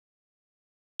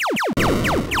What's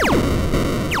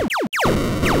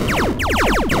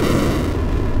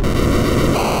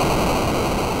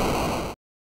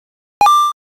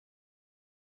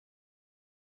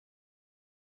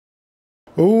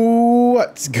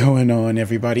going on,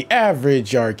 everybody?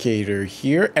 Average Arcader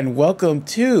here, and welcome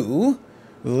to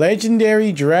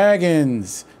Legendary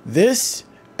Dragons. This,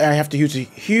 I have to use a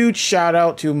huge shout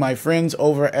out to my friends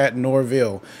over at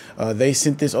Norville. They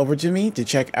sent this over to me to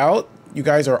check out. You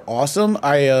guys are awesome.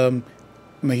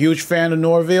 I'm a huge fan of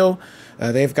Norville.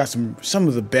 They've got some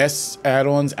of the best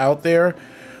add-ons out there,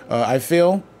 I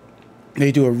feel.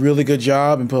 They do a really good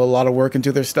job and put a lot of work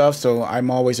into their stuff, so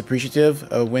I'm always appreciative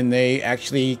when they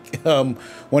actually want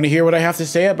to hear what I have to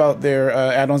say about their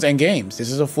add-ons and games.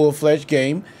 This is a full-fledged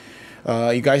game.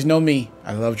 You guys know me.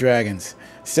 I love dragons.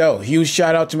 So, huge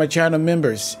shout out to my channel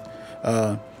members.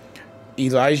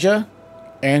 Elijah,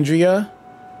 Andrea,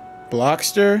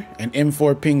 Blockster, and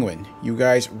M4 Penguin. You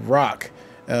guys rock.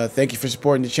 Thank you for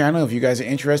supporting the channel. If you guys are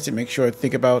interested, make sure to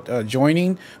think about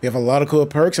joining. We have a lot of cool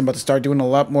perks. I'm about to start doing a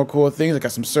lot more cool things. I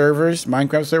got some servers,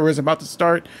 Minecraft servers about to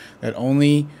start that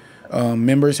only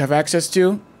members have access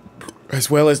to,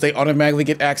 as well as they automatically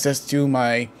get access to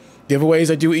my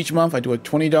giveaways I do each month. I do a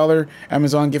 $20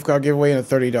 Amazon gift card giveaway and a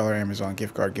 $30 Amazon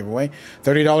gift card giveaway.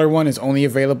 $30 one is only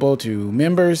available to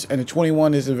members, and the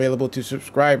 $21 is available to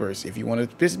subscribers. If you want to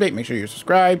participate, make sure you're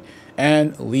subscribed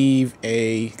and leave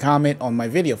a comment on my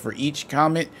video. For each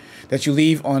comment that you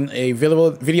leave on a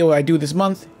video I do this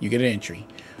month, you get an entry.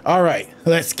 All right,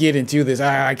 let's get into this.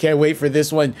 I can't wait for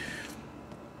this one.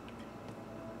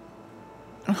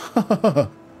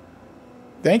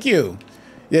 Thank you.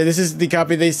 Yeah, this is the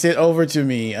copy they sent over to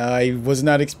me. I was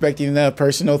not expecting a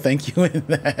personal thank you in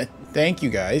that. Thank you,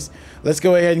 guys. Let's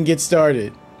go ahead and get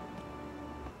started.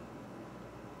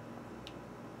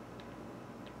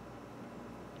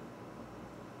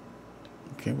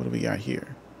 Okay, what do we got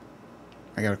here?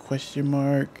 I got a question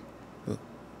mark. Oh.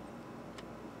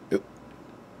 Oh.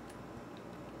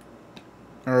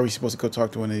 Or are we supposed to go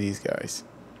talk to one of these guys?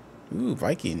 Ooh,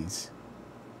 Vikings.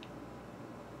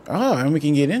 Oh, and we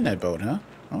can get in that boat, huh?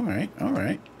 All right, all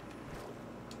right.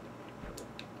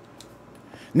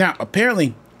 Now,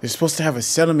 apparently, they're supposed to have a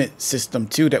settlement system,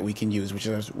 too, that we can use, which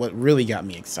is what really got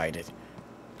me excited.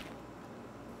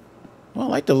 Well,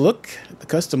 I like the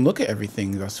custom look at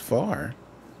everything thus far.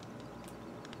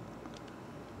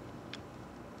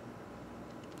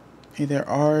 Hey there,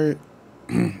 are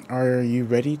you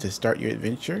ready to start your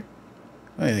adventure?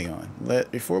 Hang on.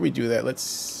 Before we do that,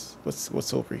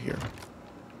 what's over here?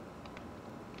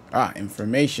 Ah,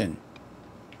 information.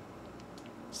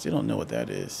 Still don't know what that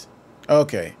is.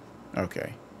 Okay.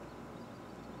 Okay.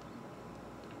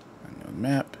 Unknown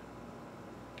map.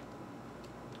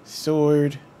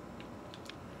 Sword.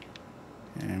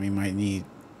 And we might need...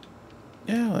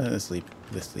 Yeah, let's leave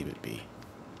it be.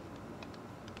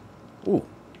 Ooh.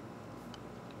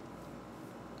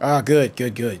 Ah, good,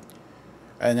 good, good.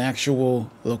 An actual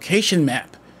location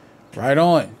map. Right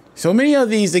on. So many of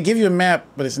these, they give you a map,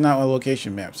 but it's not a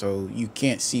location map, so you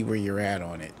can't see where you're at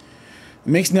on it. It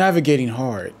makes navigating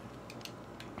hard.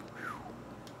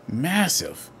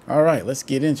 Massive. All right, let's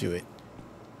get into it.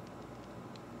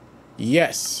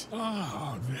 Yes.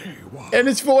 Ah, there you are. And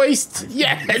it's voiced.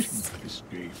 Yes. For this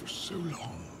day for so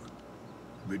long.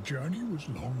 The journey was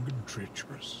long and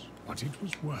treacherous, but it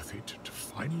was worth it to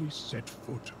finally set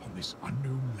foot on this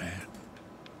unknown land.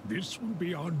 This will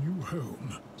be our new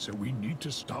home, so we need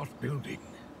to start building.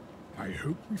 I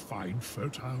hope we find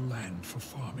fertile land for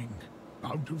farming,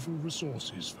 bountiful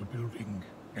resources for building,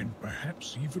 and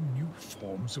perhaps even new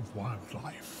forms of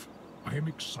wildlife. I am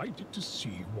excited to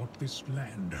see what this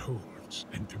land holds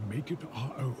and to make it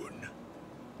our own.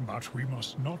 But we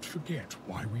must not forget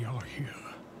why we are here.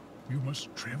 You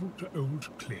must travel to Old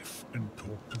Cliff and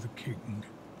talk to the king.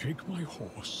 Take my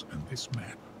horse and this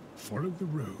map. Follow the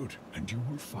road, and you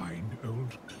will find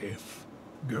Old Cliff.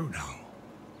 Go now.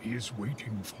 He is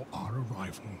waiting for our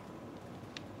arrival.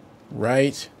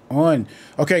 Right on.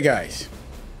 Okay, guys.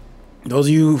 Those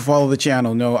of you who follow the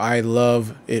channel know I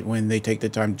love it when they take the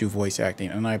time to do voice acting,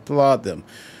 and I applaud them.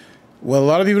 Well, a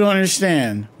lot of people don't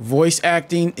understand. Voice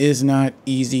acting is not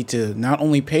easy to not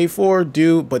only pay for,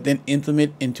 do, but then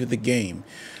implement into the game.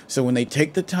 So when they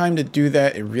take the time to do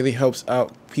that, it really helps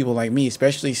out people like me,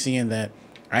 especially seeing that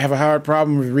I have a hard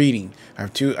problem with reading. I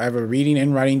have a reading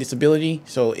and writing disability,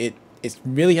 so it's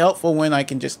really helpful when I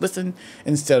can just listen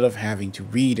instead of having to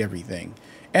read everything.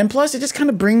 And plus, it just kind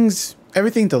of brings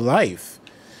everything to life.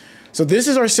 So this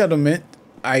is our settlement.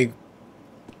 I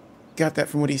got that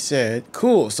from what he said.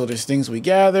 Cool. So there's things we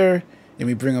gather, and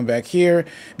we bring them back here.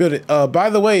 Build it. By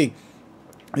the way,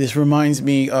 This reminds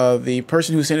me of the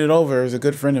person who sent it over is a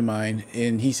good friend of mine,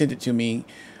 and he sent it to me.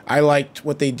 I liked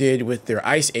what they did with their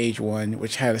Ice Age one,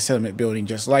 which had a settlement building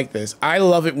just like this. I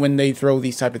love it when they throw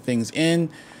these type of things in.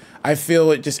 I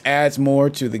feel it just adds more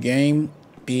to the game,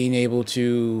 being able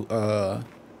to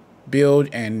build,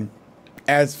 and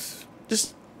adds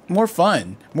just more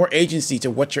fun, more agency to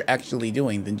what you're actually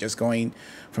doing than just going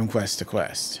from quest to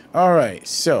quest. All right,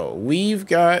 so we've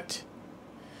got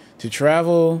to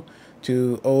travel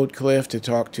to Old Cliff to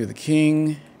talk to the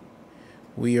king.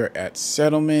 We are at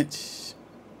settlement.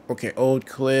 Okay, Old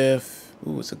Cliff.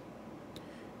 Ooh,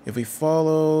 if we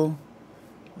follow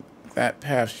that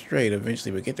path straight,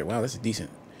 eventually we get there. Wow, this is decent.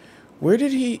 Where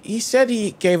did he said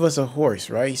he gave us a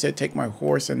horse, right? He said take my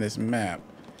horse in this map.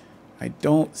 I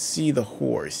don't see the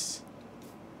horse.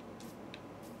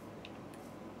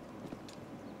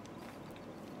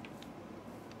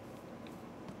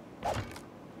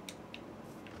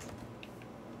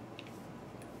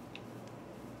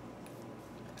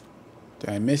 Did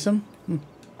I miss him?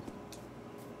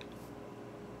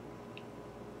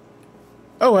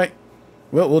 Oh, wait.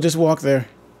 Well, we'll just walk there.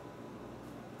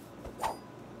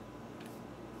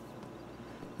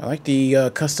 I like the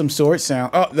custom sword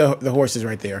sound. Oh, the horse is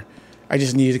right there. I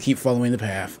just needed to keep following the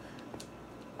path.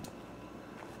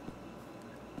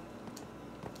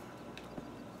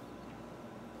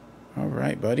 All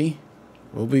right, buddy.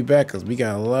 We'll be back because we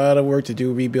got a lot of work to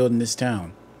do rebuilding this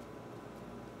town.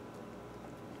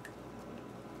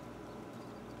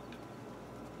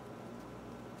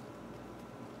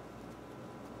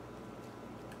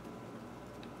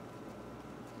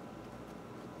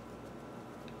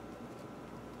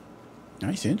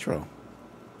 Nice intro.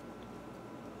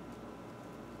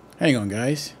 Hang on,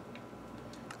 guys.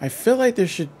 I feel like there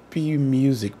should be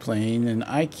music playing and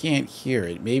I can't hear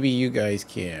it. Maybe you guys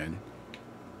can.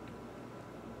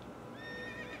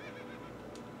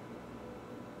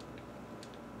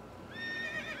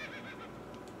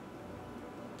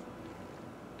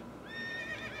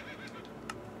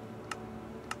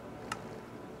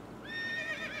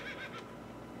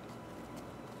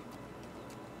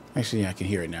 Actually, yeah, I can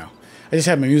hear it now. I just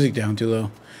had my music down too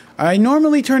low. I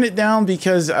normally turn it down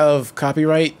because of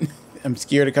copyright. I'm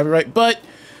scared of copyright, but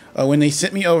when they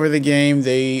sent me over the game,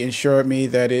 they assured me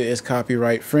that it is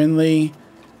copyright friendly.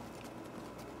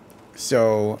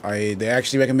 So they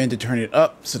actually recommend to turn it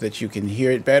up so that you can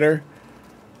hear it better.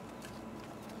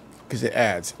 Because it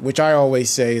adds, which I always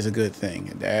say is a good thing.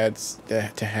 It adds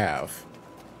to have.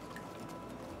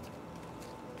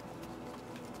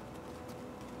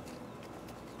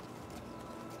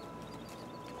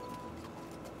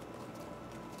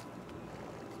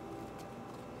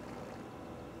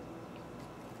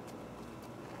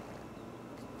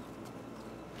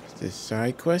 This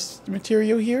side quest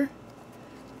material here?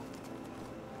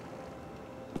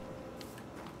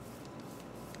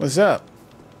 What's up?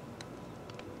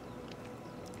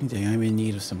 I'm in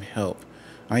need of some help.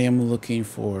 I am looking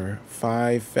for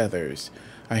 5 feathers.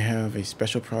 I have a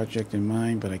special project in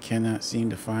mind, but I cannot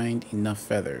seem to find enough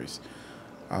feathers.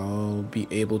 I'll be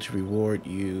able to reward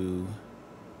you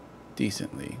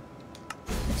decently.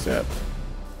 What's up?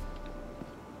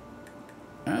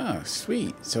 Ah,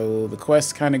 sweet. So the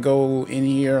quests kind of go in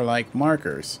here like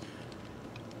markers.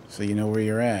 So you know where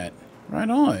you're at. Right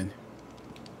on.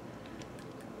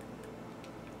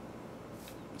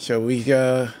 So we,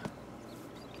 let's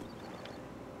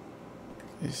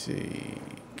see.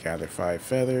 Gather 5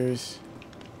 feathers.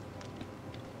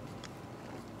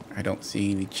 I don't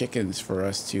see any chickens for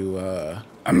us to,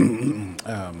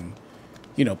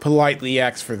 you know, politely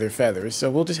ask for their feathers. So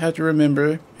we'll just have to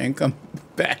remember and come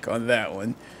back on that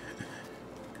one.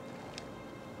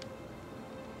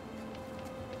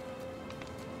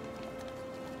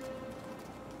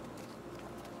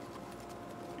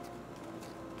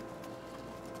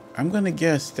 I'm going to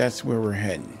guess that's where we're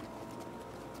heading.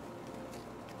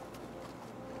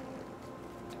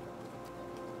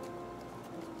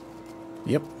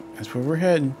 Yep, that's where we're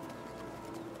heading.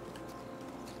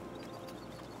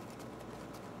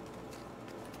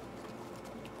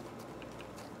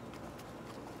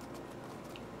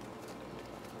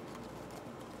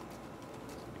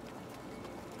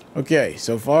 Okay,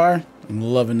 so far, I'm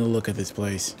loving the look of this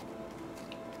place.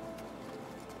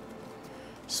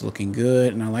 It's looking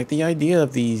good, and I like the idea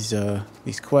of these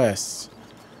quests.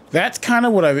 That's kind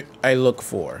of what I look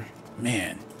for,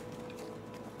 man.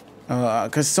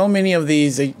 Because so many of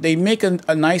these, they make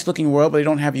a nice looking world, but they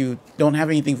don't have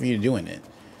anything for you to do in it.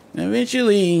 And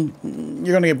eventually,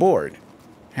 you're gonna get bored.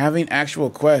 Having actual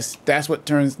quests, that's what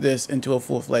turns this into a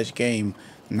full-fledged game,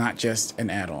 not just an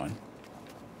add-on.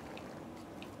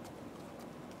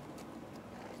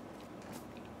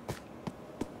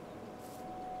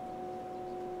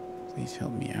 Please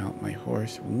help me out. My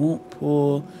horse won't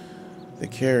pull the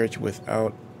carriage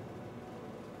without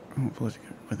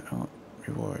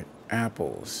reward.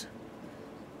 Apples.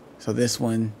 So this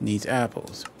one needs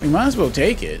apples. We might as well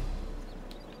take it.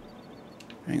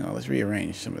 Hang on, let's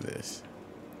rearrange some of this.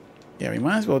 Yeah, we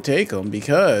might as well take them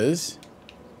because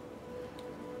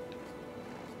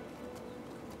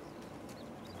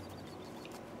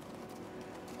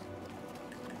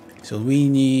so we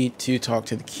need to talk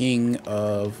to the king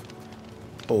of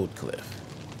Old Cliff.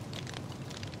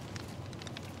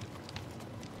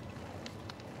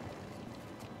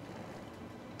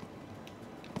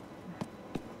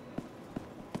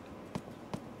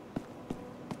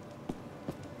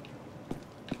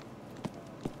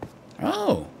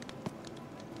 Oh.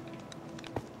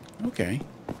 Okay.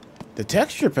 The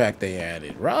texture pack they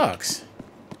added. Rocks.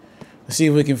 Let's see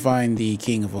if we can find the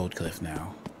king of Old Cliff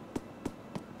now.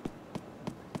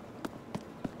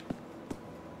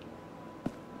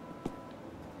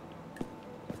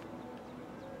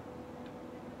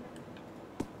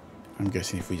 I'm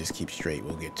guessing if we just keep straight,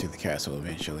 we'll get to the castle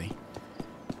eventually.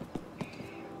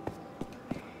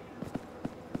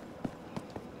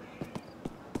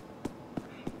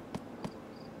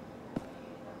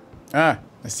 Ah,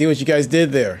 I see what you guys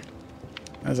did there.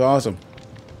 That's awesome.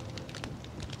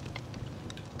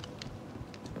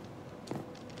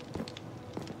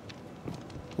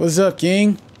 What's up,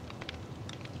 King?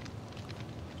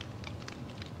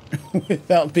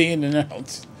 Without being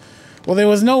announced. Well, there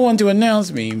was no one to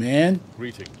announce me, man.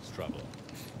 Greetings, traveler.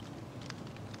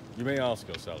 You may ask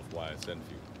yourself why I sent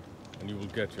you, and you will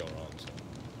get your answer.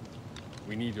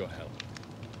 We need your help.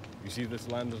 You see, this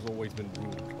land has always been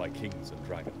ruled by kings and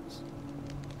dragons.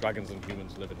 Dragons and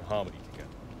humans live in harmony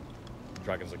together.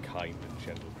 Dragons are kind and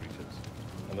gentle creatures,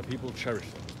 and the people cherish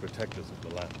them as protectors of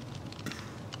the land.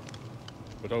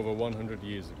 But over 100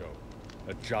 years ago,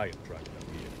 a giant dragon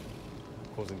appeared,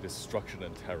 causing destruction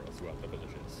and terror throughout the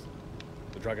villages.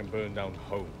 The dragon burned down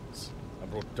homes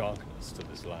and brought darkness to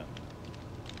this land.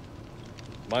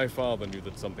 My father knew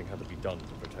that something had to be done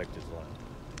to protect his land.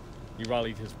 He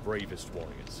rallied his bravest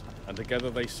warriors, and together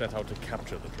they set out to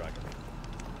capture the dragon.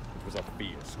 It was a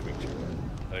fierce creature,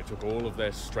 and it took all of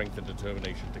their strength and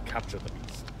determination to capture the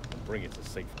beast and bring it to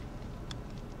safety.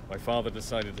 My father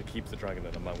decided to keep the dragon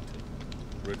in a mountain,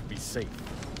 where it would be safe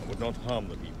and would not harm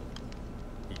the people.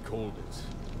 He called it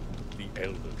the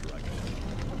Elder Dragon.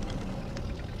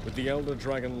 With the Elder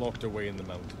Dragon locked away in the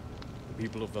mountain, the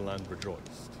people of the land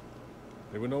rejoiced.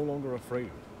 They were no longer afraid,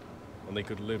 and they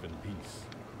could live in peace.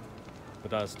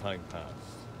 But as time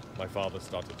passed, my father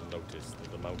started to notice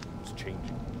that the mountain was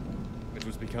changing. It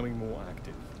was becoming more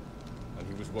active, and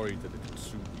he was worried that it would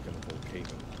soon become a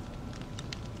volcano.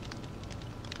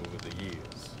 Over the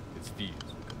years, its fears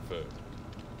were confirmed.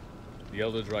 The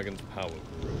Elder Dragon's power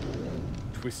grew,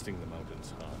 twisting the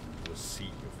mountain's heart into a sea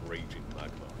of raging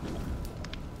magma.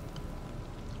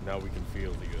 Now we can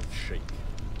feel the earth shake,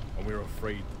 and we're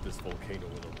afraid that this volcano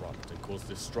will erupt and cause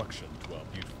destruction to our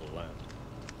beautiful land.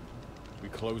 We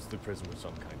closed the prison with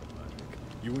some kind of magic.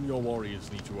 You and your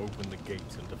warriors need to open the gate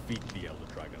and defeat the Elder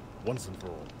Dragon, once and for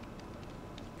all.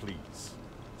 Please,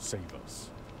 save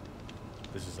us.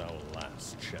 This is our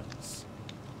last chance.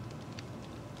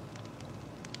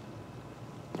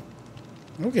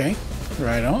 Okay,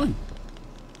 right on.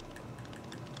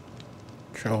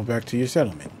 Travel back to your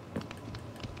settlement.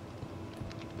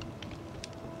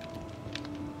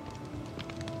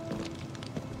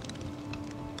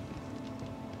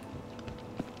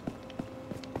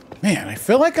 Man, I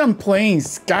feel like I'm playing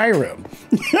Skyrim.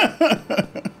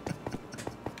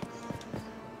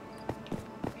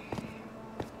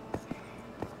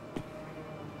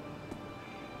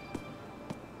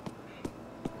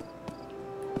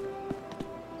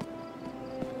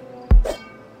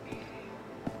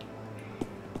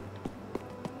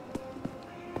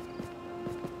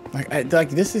 Like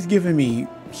this is giving me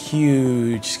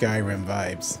huge Skyrim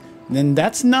vibes. And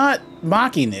that's not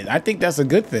mocking it. I think that's a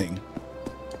good thing.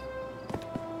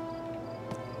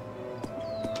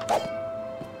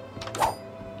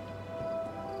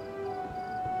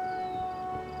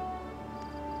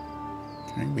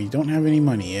 We don't have any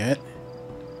money yet.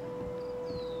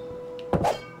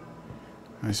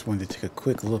 I just wanted to take a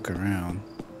quick look around.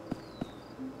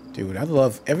 Dude, I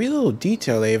love every little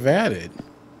detail they've added.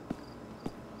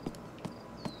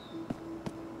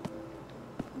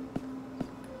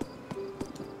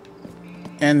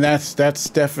 And that's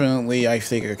definitely, I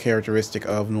think, a characteristic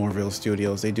of Norville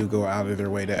Studios. They do go out of their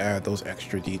way to add those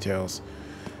extra details.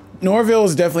 Norville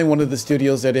is definitely one of the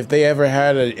studios that if they ever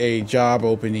had a job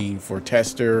opening for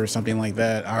tester or something like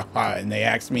that, and they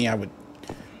asked me, I would,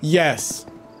 yes,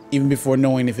 even before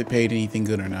knowing if it paid anything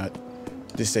good or not.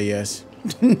 Just say yes.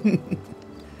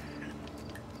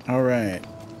 All right.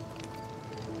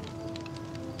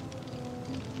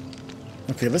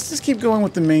 Okay, let's just keep going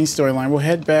with the main storyline. We'll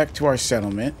head back to our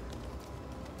settlement.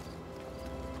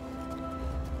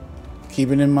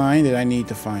 Keeping in mind that I need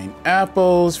to find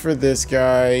apples for this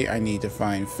guy. I need to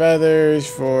find feathers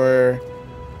for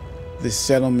the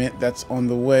settlement that's on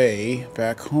the way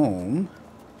back home.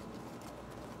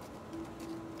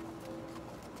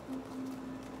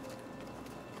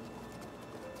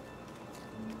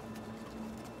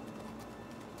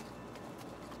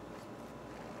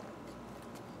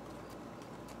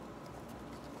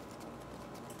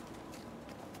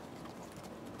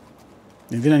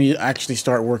 And then I need to actually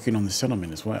start working on the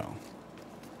settlement as well.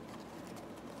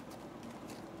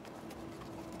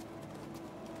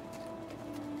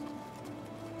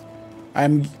 I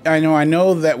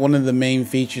know that one of the main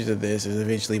features of this is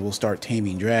eventually we'll start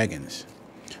taming dragons.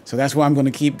 So that's why I'm going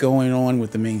to keep going on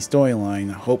with the main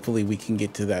storyline. Hopefully we can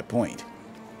get to that point.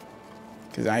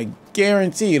 Because I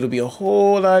guarantee it'll be a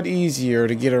whole lot easier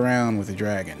to get around with a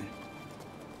dragon.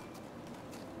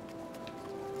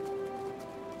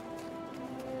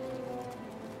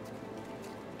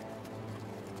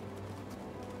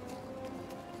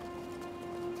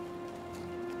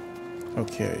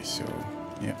 Okay, so,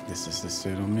 yep, this is the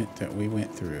settlement that we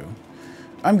went through.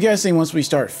 I'm guessing once we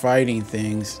start fighting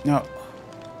things... Now,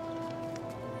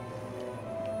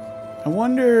 I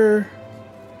wonder...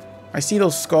 I see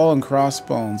those skull and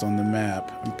crossbones on the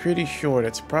map. I'm pretty sure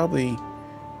that's probably...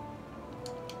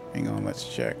 Hang on, let's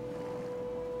check.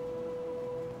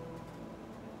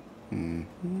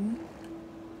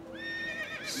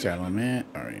 Settlement,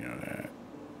 already know that.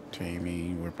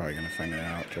 Taming, we're probably going to find that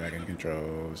out. Dragon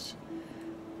controls.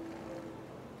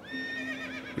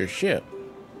 Your ship.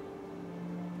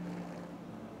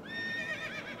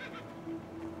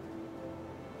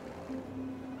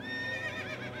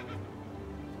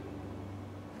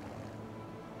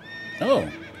 Oh,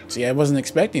 see, I wasn't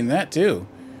expecting that too.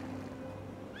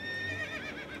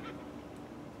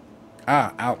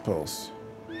 Ah, outpost.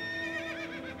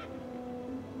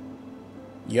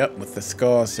 Yep, with the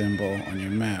skull symbol on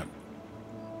your map.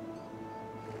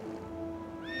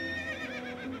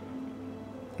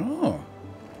 Oh.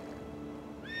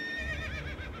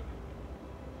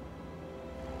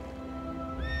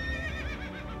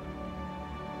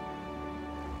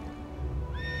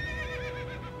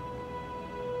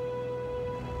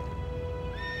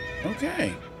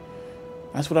 Okay.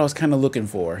 That's what I was kind of looking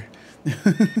for.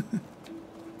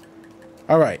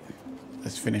 All right.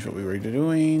 Let's finish what we were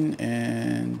doing.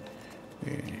 And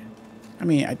I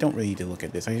mean, I don't really need to look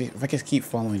at this. If I just keep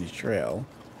following the trail.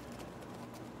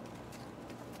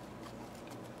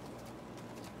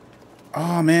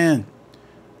 Oh, man.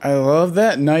 I love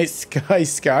that night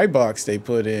skybox they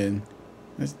put in.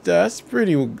 That's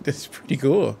pretty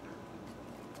cool.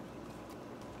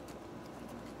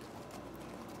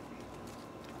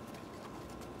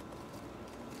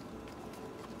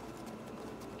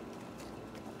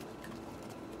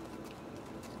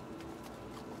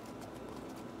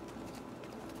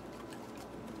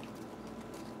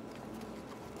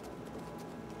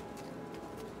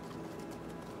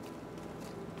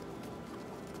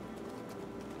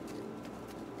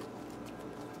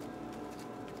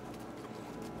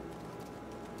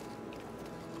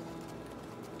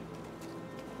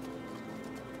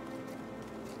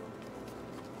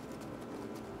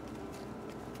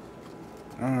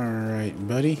 Alright,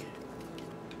 buddy.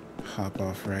 Hop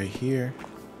off right here.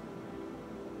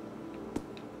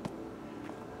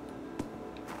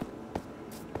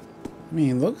 I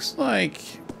mean, looks like...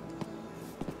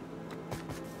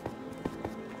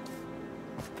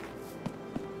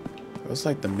 Looks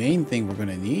like the main thing we're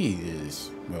gonna need is,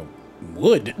 well,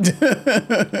 wood.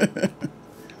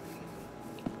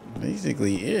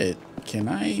 Basically it. Can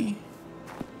I...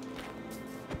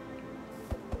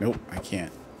 Nope, I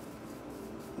can't.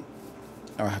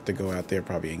 I'll have to go out there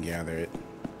probably and gather it.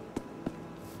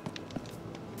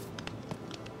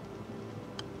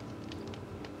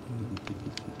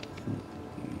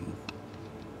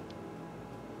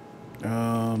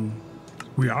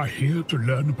 We are here to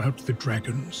learn about the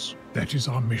dragons. That is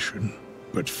our mission.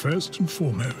 But first and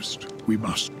foremost, we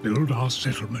must build our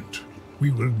settlement.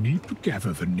 We will need to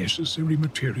gather the necessary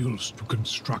materials to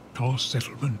construct our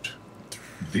settlement.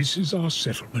 This is our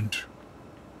settlement.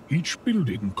 Each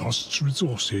building costs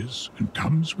resources and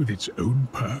comes with its own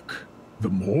perk. The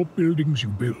more buildings you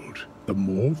build, the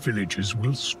more villages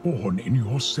will spawn in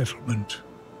your settlement.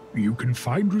 You can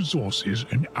find resources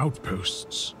and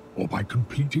outposts. or by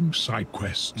completing side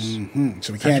quests.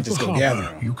 So we can't just go gather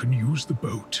harbor, them. you can use the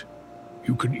boat.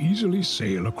 You can easily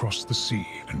sail across the sea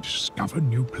and discover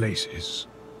new places.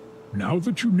 Now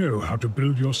that you know how to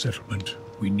build your settlement,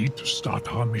 we need to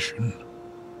start our mission.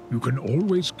 You can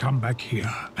always come back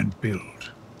here and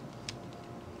build.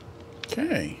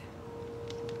 Okay.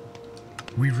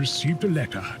 We received a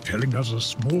letter telling us a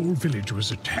small village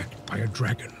was attacked by a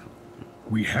dragon.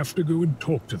 We have to go and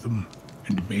talk to them,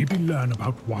 and maybe learn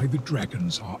about why the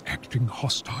dragons are acting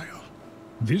hostile.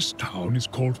 This town is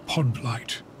called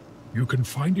Pondlight. You can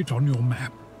find it on your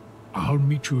map. I'll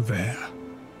meet you there.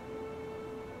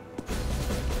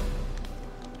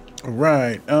 All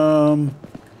right. All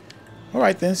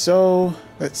right then. So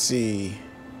let's see.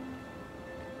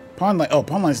 Pondlight. Oh,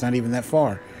 Pondlight's not even that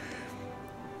far.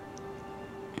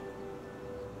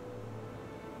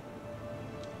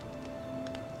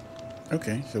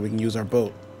 Okay, so we can use our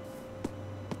boat.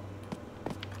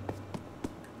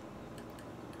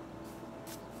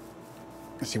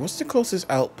 Let's see, what's the closest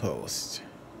outpost?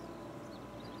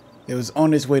 It was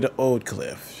on its way to Old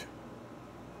Cliff.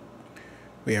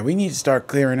 But yeah, we need to start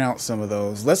clearing out some of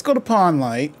those. Let's go to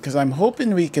Pondlight, because I'm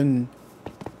hoping we can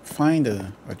find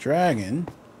a dragon.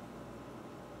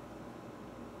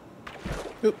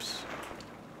 Oops.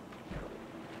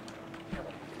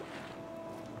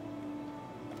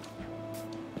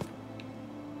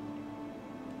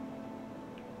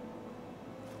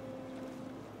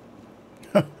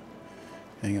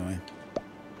 Hang on.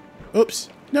 Oops.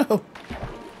 No.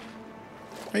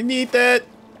 I need that.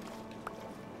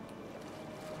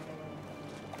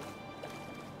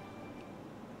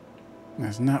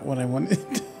 That's not what I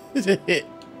wanted to hit.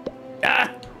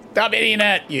 Ah! Stop hitting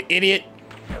that, you idiot.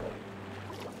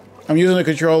 I'm using a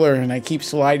controller and I keep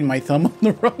sliding my thumb on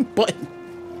the wrong button.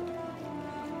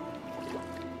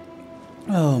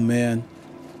 Oh, man.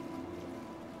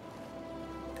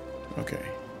 Okay.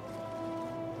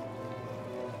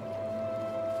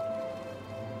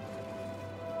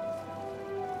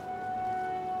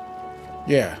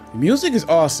 Yeah, the music is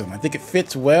awesome. I think it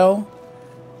fits well.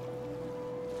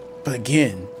 But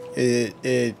again,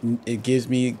 it gives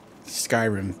me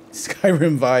Skyrim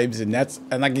vibes,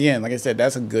 and again, like I said,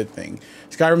 that's a good thing.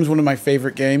 Skyrim's one of my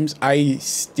favorite games. I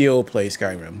still play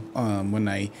Skyrim. When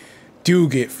I do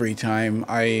get free time,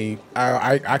 I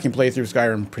can play through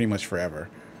Skyrim pretty much forever.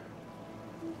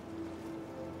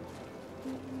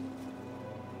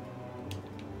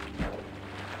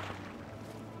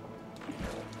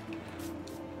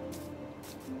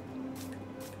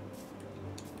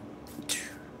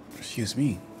 Excuse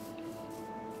me.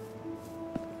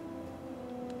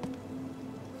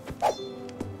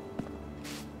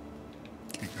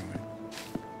 Keep going.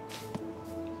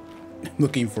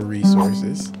 Looking for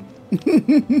resources.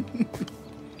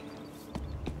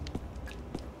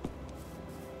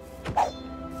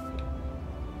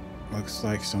 Looks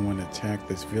like someone attacked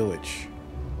this village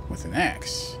with an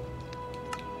axe.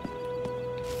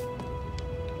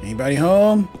 Anybody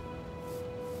home?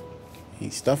 Any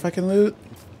stuff I can loot?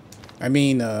 I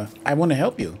mean, I want to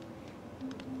help you.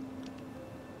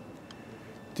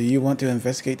 Do you want to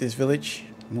investigate this village?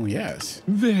 Oh, yes.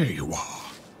 There you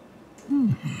are.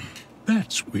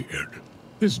 That's weird.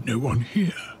 There's no one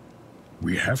here.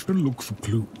 We have to look for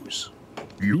clues.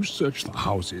 You search the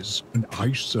houses, and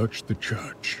I search the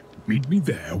church. Meet me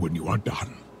there when you are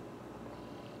done.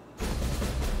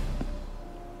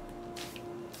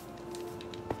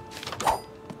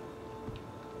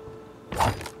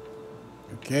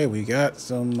 Okay, we got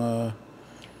some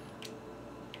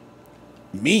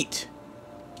meat.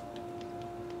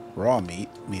 Raw meat.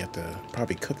 We have to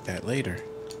probably cook that later.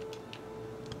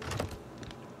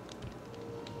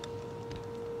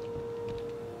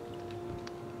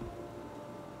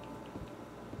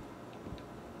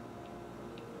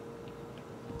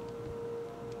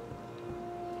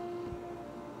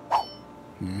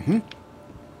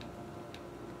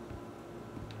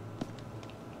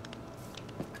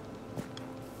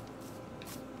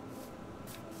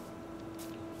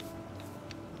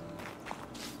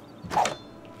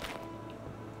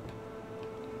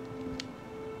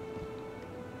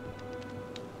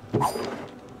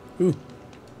 Ooh,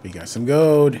 we got some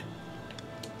gold.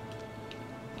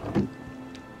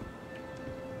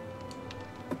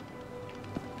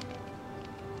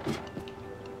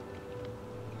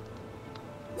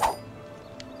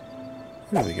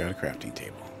 Ooh, we got a crafting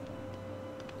table.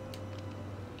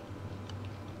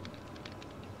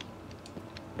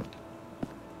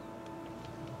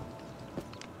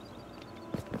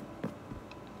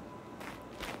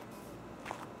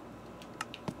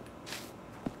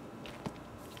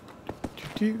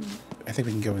 I think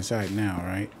we can go inside now,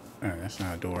 right? Oh, that's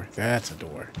not a door. That's a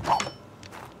door.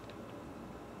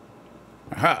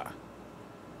 Aha!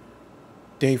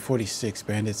 Day 46.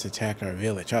 Bandits attacked our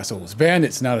village. Ah, so it was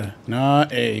bandits,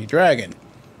 not a dragon.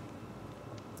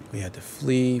 We had to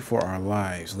flee for our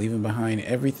lives, leaving behind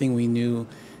everything we knew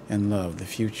and loved. The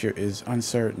future is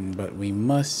uncertain, but we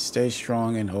must stay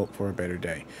strong and hope for a better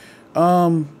day.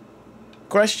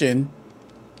 Question.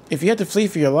 If you had to flee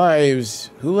for your lives,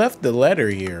 who left the letter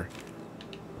here?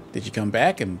 Did you come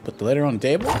back and put the letter on the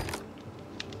table?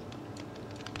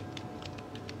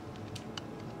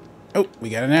 Oh, we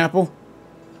got an apple.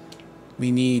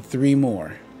 We need 3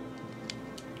 more.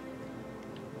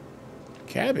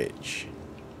 Cabbage.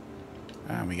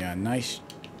 We got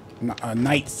a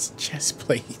knight's chest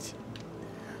plate.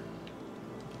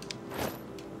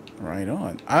 Right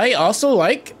on. I also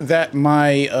like that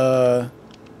my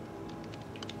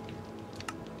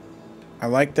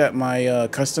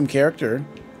custom character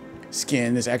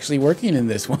skin is actually working in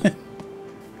this one.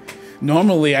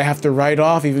 Normally, I have to write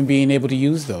off even being able to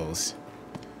use those.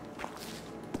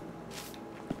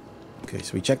 Okay,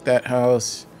 so we checked that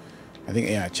house. I think,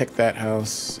 yeah, I checked that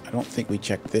house. I don't think we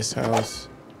checked this house.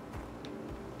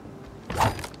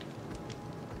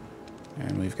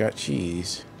 And we've got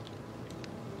cheese.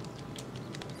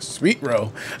 Sweet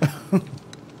row.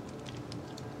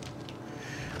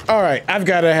 All right, I've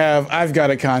got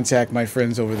to contact my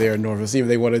friends over there in Norville, see if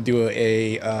they want to do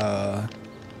a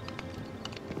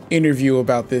interview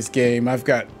about this game. I've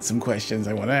got some questions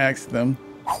I want to ask them.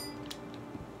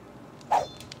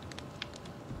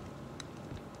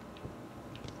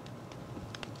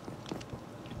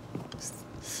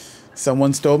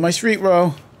 Someone stole my street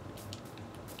row.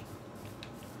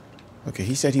 Okay,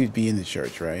 he said he would be in the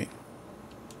church, right?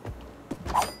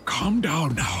 Calm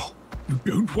down now. You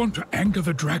don't want to anger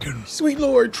the dragon. Sweet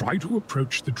Lord. Try to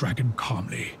approach the dragon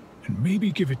calmly, and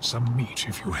maybe give it some meat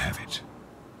if you have it.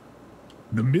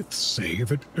 The myths say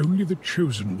that only the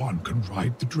chosen one can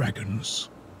ride the dragons.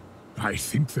 I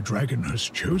think the dragon has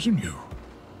chosen you.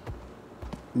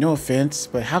 No offense,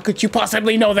 but how could you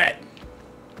possibly know that?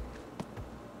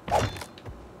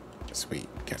 Sweet.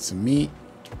 Got some meat.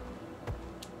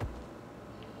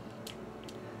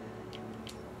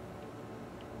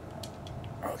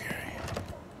 Okay.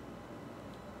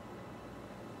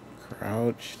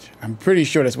 Crouched. I'm pretty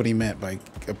sure that's what he meant by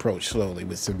approach slowly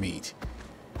with some meat.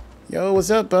 Yo,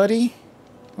 what's up, buddy?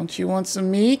 Don't you want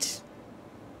some meat?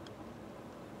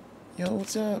 Yo,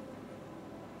 what's up?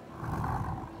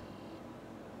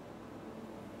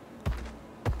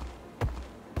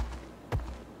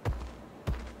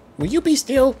 Will you be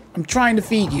still? I'm trying to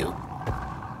feed you.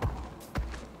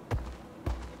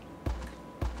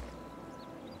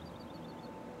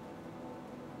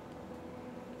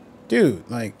 Dude,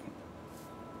 like...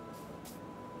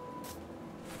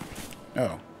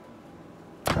 Oh.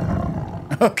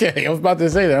 Okay, I was about to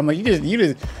say that. I'm like, you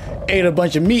just ate a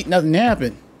bunch of meat, nothing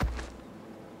happened.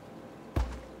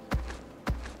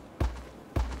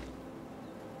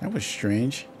 That was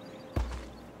strange.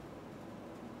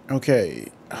 Okay.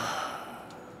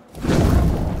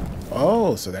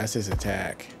 Oh, so that's his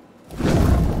attack.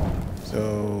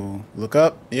 So, look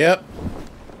up. Yep.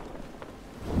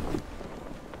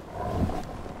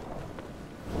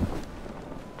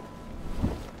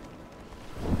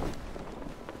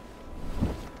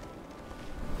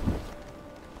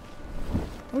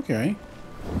 Okay.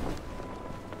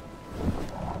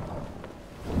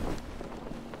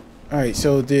 Alright,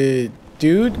 so did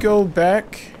dude go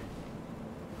back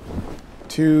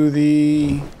to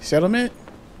the settlement?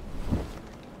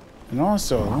 And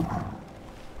also,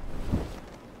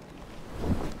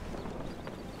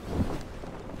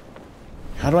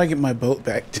 how do I get my boat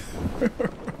back?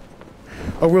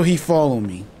 Or will he follow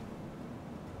me?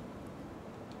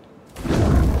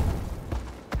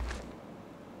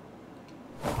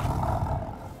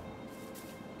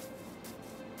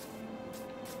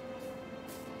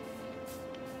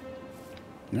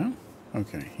 No?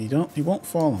 Okay, he won't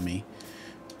follow me.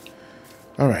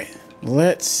 All right,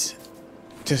 let's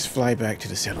just fly back to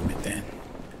the settlement then.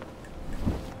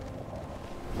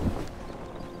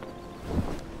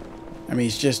 I mean,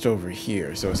 it's just over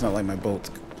here, so it's not like my boat's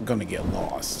gonna get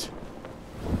lost.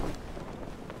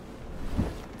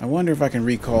 I wonder if I can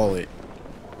recall it.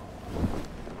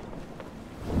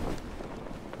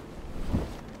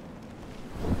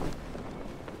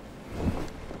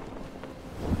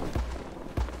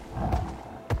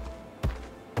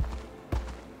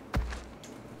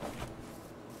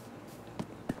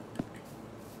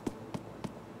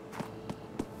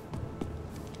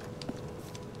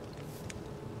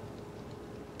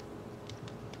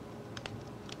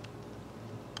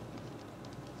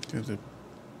 To the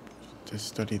to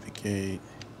study the gate.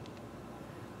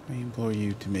 I implore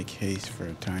you to make haste for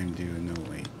a time due. No,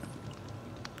 wait.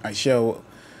 I shall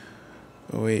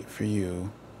wait for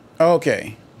you.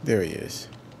 Okay, there he is.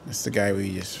 That's the guy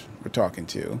we just were talking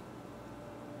to.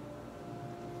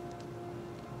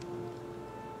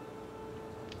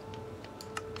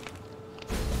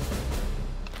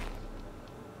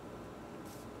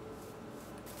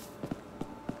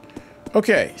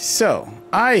 Okay, so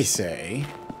I say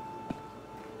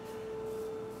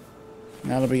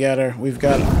now that we've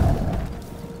got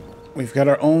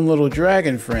our own little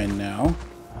dragon friend now.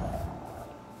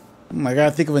 I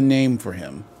gotta think of a name for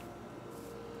him.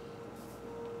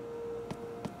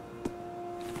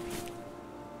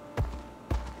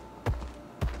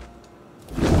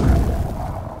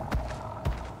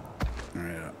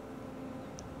 Alright.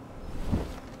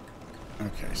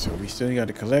 Okay, so we still got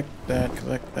to collect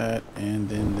that, and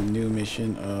then the new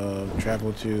mission of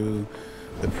travel to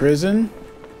the prison.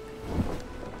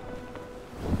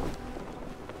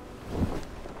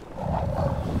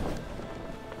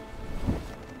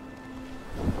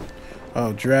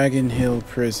 Oh, Dragon Hill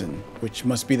Prison, which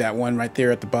must be that one right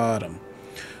there at the bottom.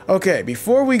 Okay,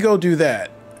 before we go do that,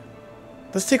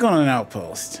 let's take on an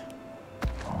outpost.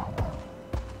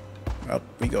 Up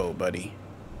we go, buddy.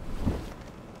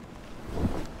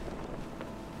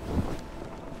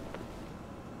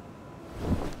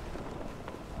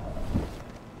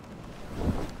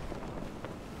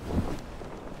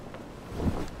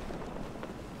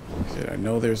 I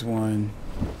know there's one.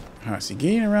 See,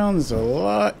 getting around is a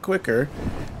lot quicker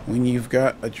when you've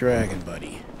got a dragon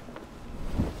buddy.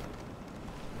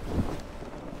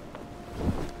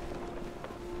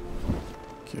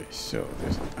 Okay, so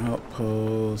there's an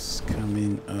outpost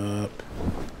coming up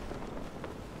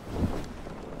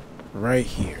right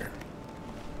here.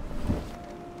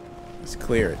 Let's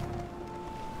clear it.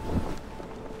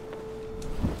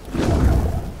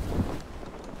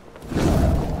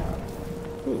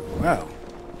 Ooh, wow.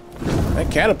 That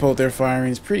catapult they're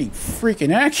firing is pretty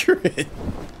freaking accurate.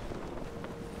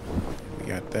 We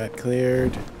got that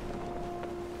cleared.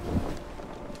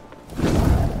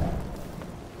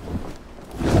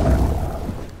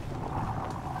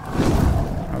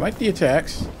 I like the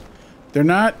attacks. They're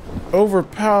not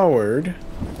overpowered.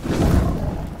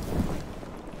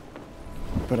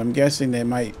 But I'm guessing they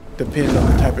might depend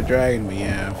on the type of dragon we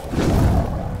have.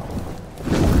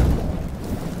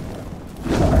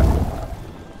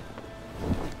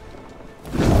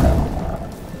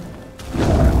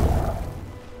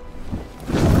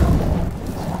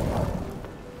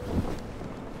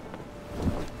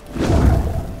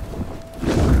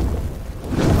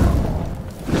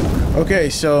 Okay,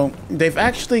 so they've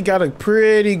actually got a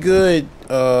pretty good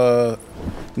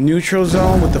neutral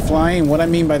zone with the flying. What I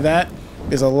mean by that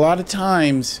is a lot of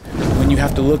times when you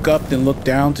have to look up then look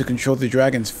down to control the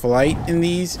dragon's flight in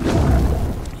these,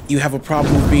 you have a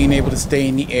problem with being able to stay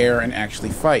in the air and actually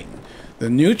fight. The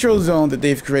neutral zone that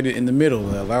they've created in the middle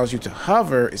that allows you to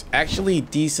hover is actually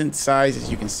decent size, as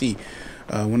you can see.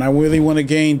 When I really want to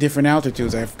gain different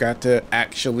altitudes, I've got to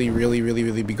actually really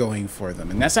be going for them.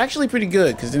 And that's actually pretty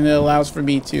good, because then it allows for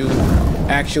me to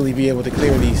actually be able to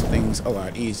clear these things a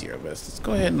lot easier. But let's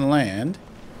go ahead and land.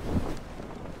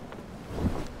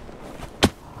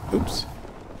 Oops.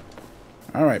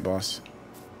 Alright, boss.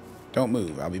 Don't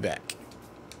move. I'll be back.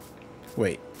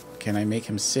 Wait. Can I make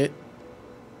him sit?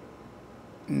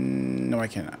 No, I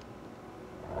cannot.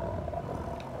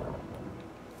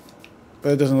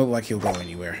 But it doesn't look like he'll go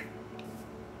anywhere.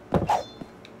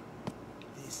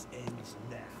 This ends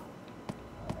now.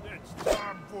 It's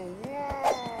time for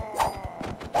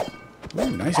war!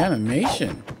 Ooh, nice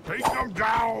animation. Take them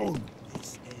down!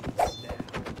 This ends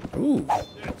now. Ooh,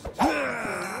 It's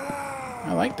time!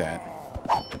 I like that.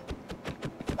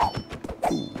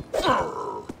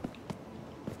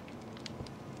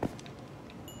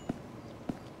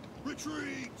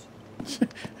 Retreat!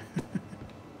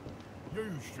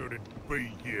 You shouldn't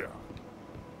be here.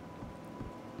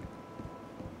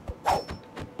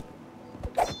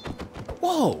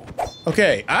 Whoa.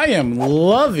 Okay, I am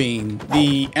loving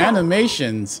the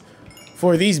animations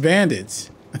for these bandits.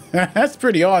 That's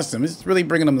pretty awesome. It's really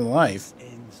bringing them to life. This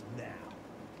ends now.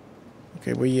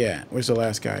 Okay, where you at? Where's the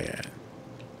last guy at?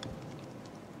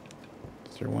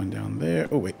 Is there one down there?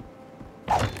 Oh, wait.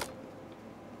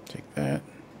 Take that.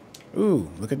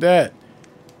 Ooh, look at that.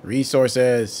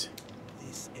 Resources.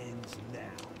 This ends now.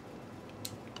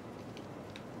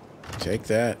 Take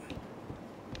that.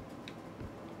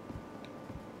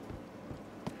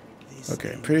 This Okay,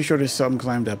 I'm ends pretty sure there's something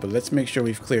climbed up, but let's make sure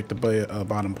we've cleared the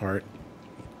bottom part.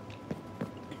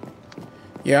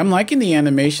 Yeah, I'm liking the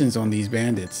animations on these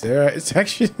bandits. It's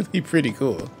actually pretty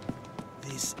cool.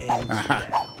 This ends Aha.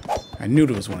 now. I knew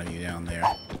there was one of you down there.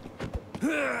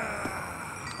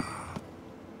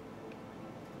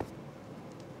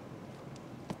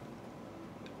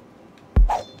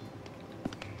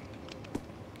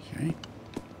 Okay.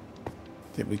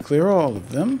 Did we clear all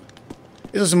of them?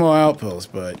 It's a small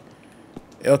outpost, but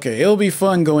okay, it'll be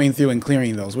fun going through and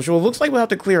clearing those, which will looks like we'll have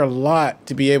to clear a lot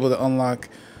to be able to unlock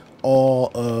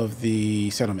all of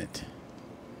the settlement.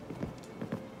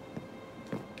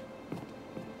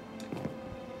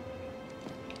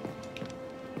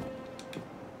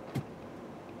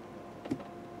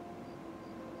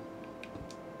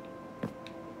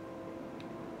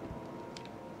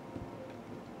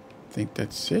 I think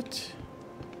that's it.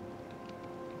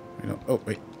 We don't, oh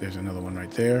wait, there's another one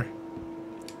right there.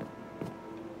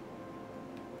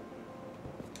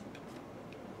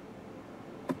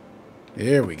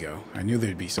 There we go. I knew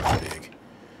there'd be something big.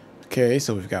 Okay,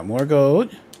 so we've got more gold.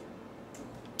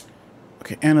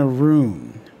 Okay, and a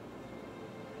rune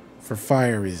for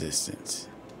fire resistance.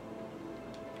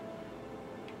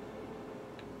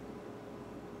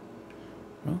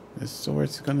 Well, this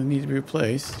sword's gonna need to be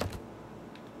replaced.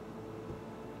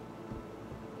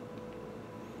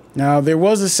 Now, there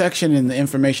was a section in the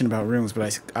information about runes,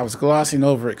 but I was glossing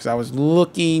over it because I was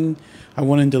looking. I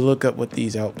wanted to look up what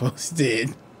these outposts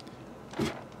did.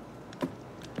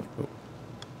 Oh.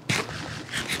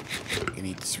 You can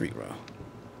eat the street raw.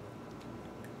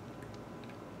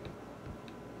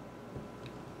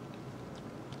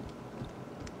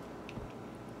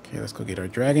 Okay, let's go get our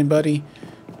dragon buddy.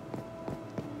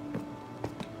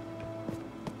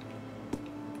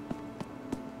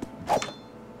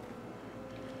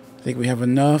 I think we have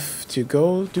enough to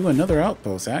go do another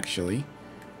outpost, actually.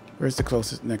 Where's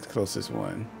the next closest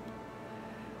one?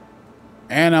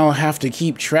 And I'll have to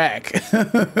keep track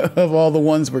of all the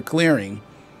ones we're clearing.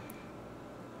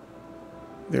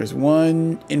 There's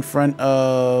one in front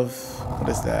of, what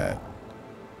is that?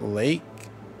 Lake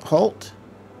Halt?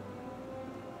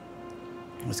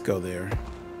 Let's go there.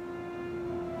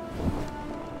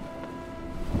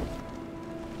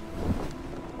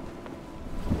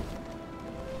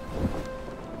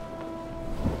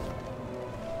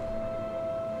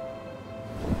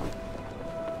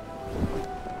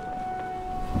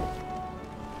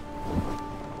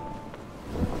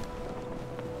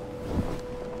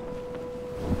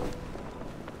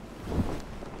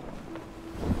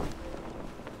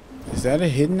 Is that a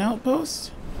hidden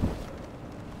outpost?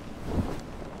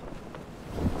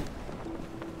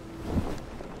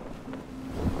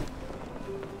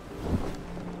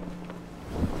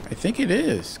 I think it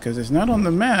is, because it's not on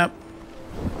the map.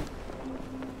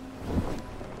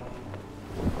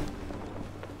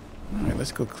 Alright,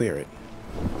 let's go clear it.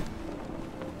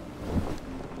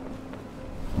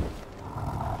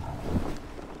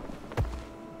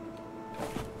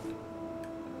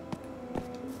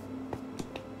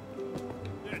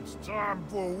 It's time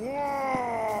for war!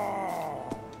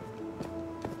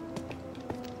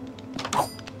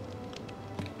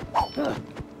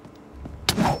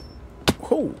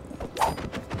 Whoa!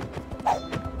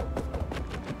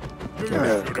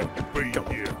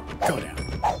 Go down.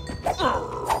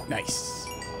 Nice.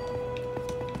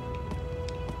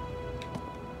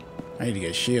 I need to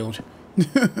get a shield.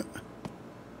 This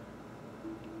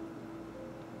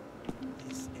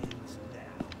ends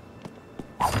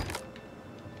now.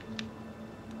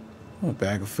 A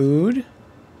bag of food.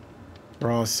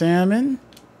 Raw salmon.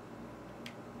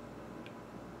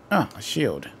 Ah, a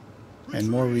shield. And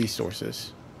more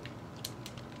resources.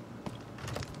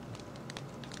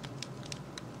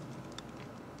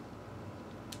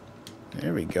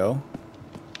 There we go.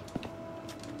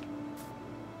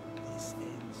 This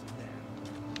ends now.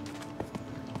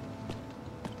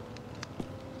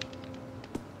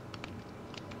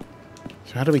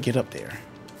 So how do we get up there?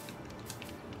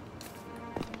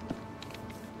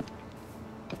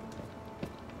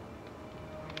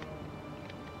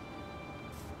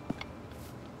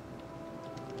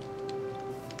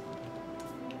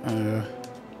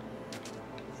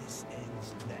 This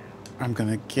ends now. I'm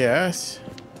gonna guess.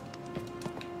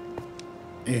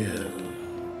 Ew.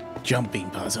 Jumping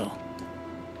puzzle.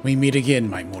 We meet again,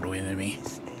 my mortal enemy.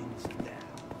 This ends now.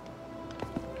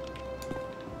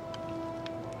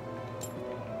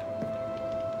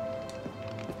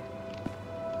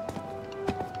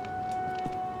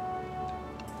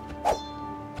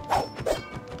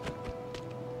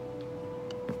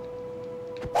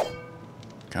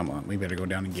 Come on, we better go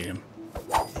down and get him.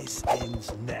 This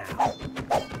ends now.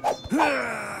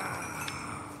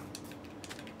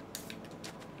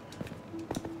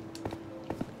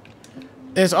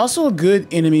 there's also a good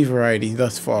enemy variety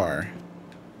thus far.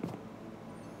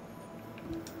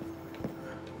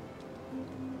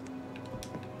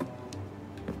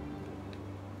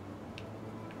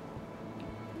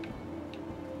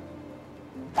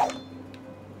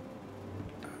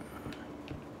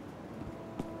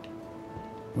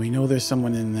 We know there's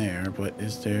someone in there, but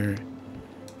is there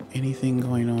anything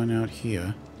going on out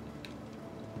here?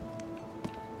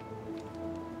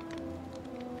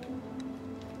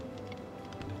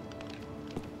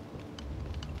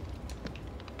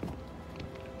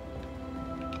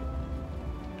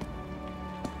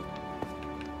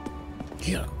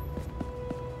 Yeah.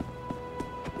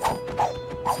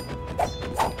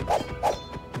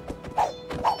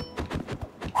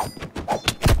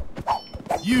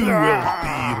 You will be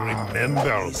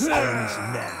remembered. This ends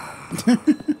now.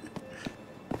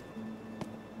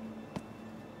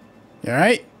 You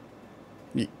alright?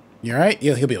 You alright?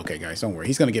 He'll be okay, guys. Don't worry.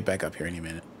 He's gonna get back up here any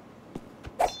minute.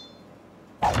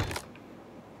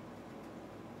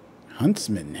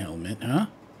 Huntsman helmet, huh?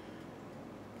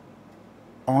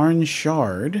 Orange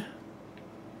shard.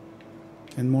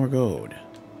 And more gold.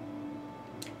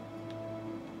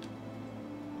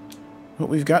 But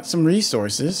we've got some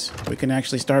resources. We can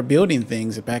actually start building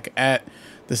things back at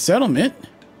the settlement.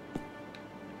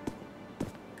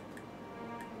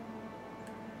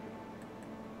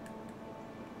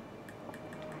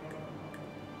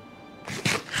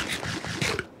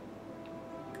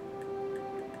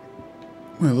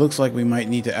 Well, it looks like we might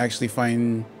need to actually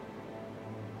find...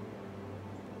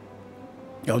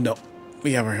 Oh, no.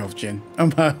 We have our health gen.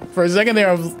 For a second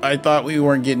there, I thought we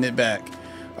weren't getting it back.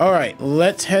 All right,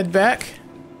 let's head back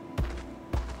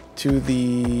to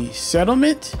the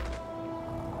settlement.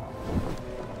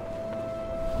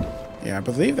 Yeah, I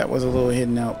believe that was a little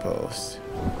hidden outpost.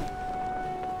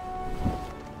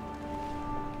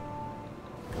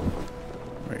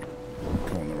 Wait,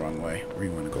 going the wrong way. We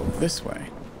want to go this way.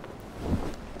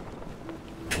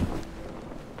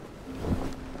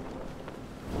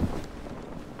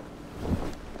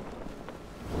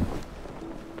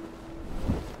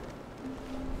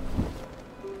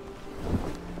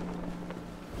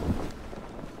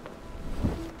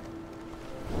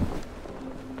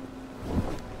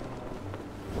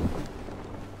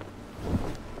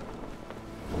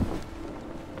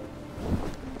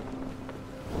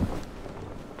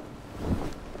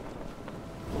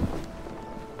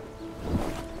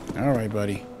 All right,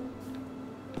 buddy.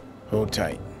 Hold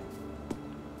tight.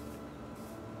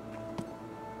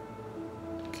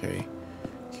 Okay.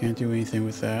 Can't do anything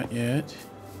with that yet.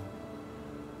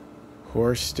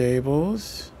 Horse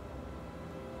stables.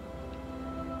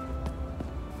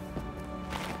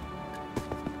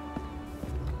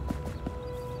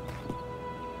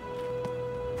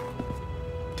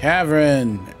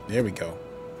 Tavern. There we go.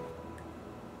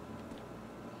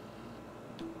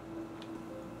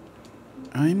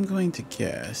 I'm going to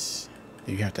guess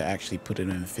that you have to actually put it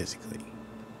in physically.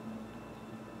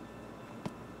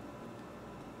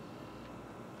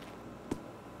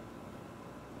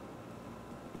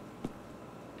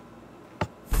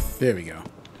 There we go.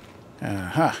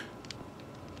 Aha.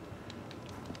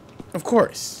 Of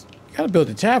course. You gotta build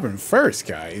a tavern first,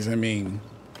 guys. I mean,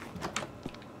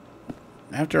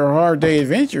 after a hard day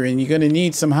adventuring, you're gonna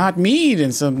need some hot meat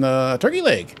and some turkey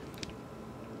leg.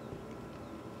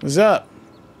 What's up?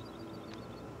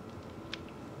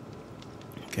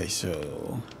 Okay,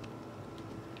 so...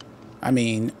 I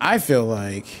mean, I feel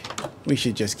like we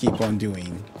should just keep on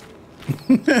doing...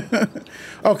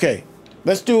 Okay,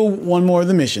 let's do one more of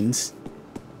the missions.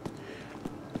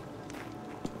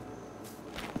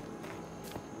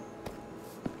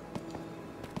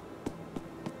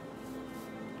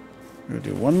 We'll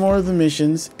do one more of the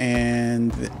missions,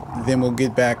 and then we'll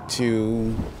get back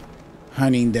to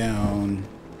hunting down...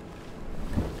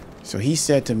 So he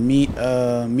said to meet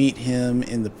him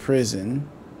in the prison.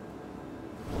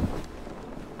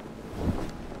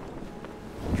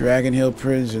 Dragon Hill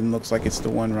Prison looks like it's the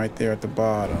one right there at the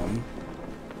bottom.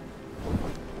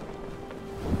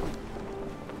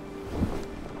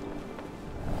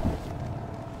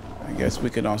 I guess we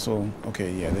could also...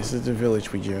 Okay, yeah, this is the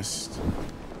village we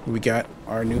got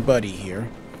our new buddy here.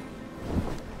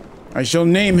 I shall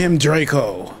name him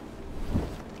Draco.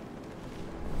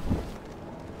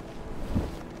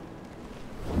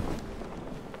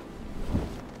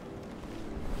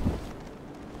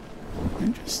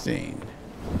 Interesting.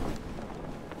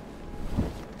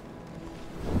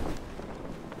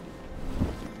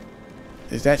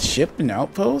 Is that ship an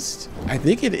outpost? I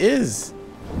think it is.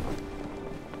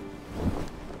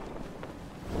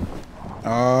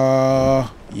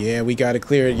 Yeah, we gotta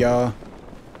clear it, y'all.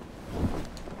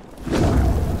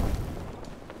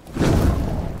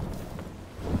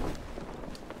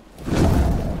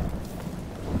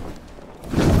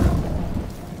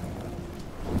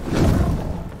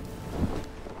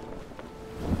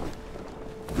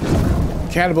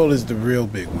 Catapult is the real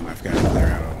big one I've got to clear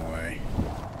out of the way.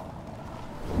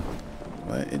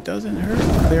 But it doesn't hurt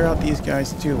to clear out these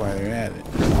guys too while they're at it.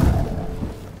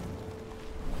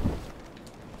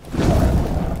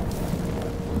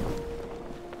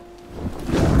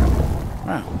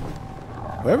 Wow.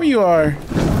 Whoever you are,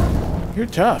 you're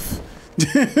tough.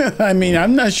 I mean,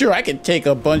 I'm not sure I could take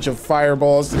a bunch of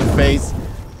fireballs to the face.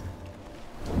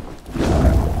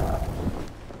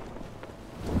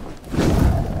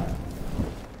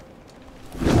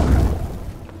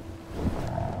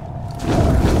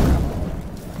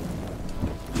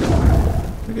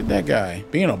 Look at that guy,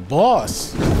 being a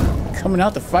boss. Coming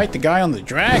out to fight the guy on the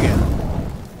dragon.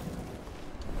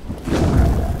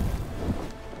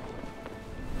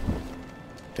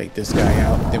 Take this guy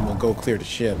out, then we'll go clear the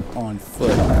ship on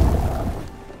foot.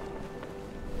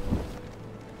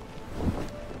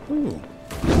 Ooh.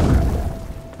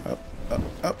 Up, up,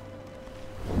 up.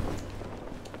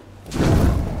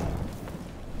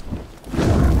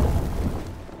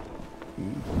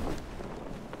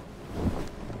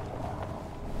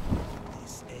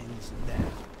 This ends now.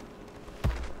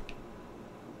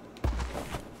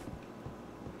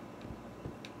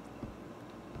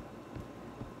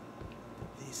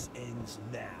 This ends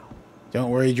now. Don't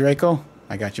worry, Draco.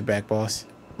 I got your back, boss.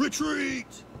 Retreat!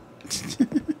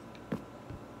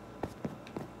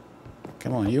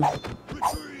 Come on, you.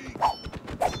 Retreat!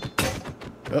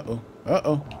 Uh-oh.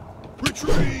 Uh-oh.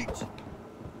 Retreat!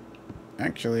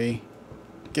 Actually,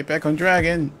 get back on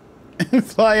dragon and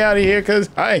fly out of here because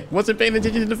I wasn't paying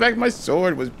attention to the fact my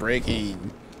sword was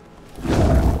breaking.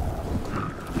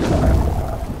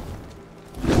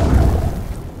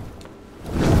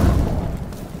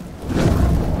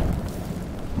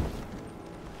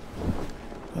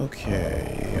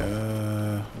 Okay,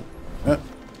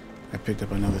 I picked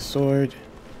up another sword.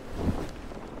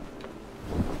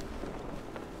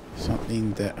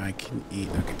 Something that I can eat.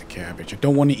 I'll get the cabbage. I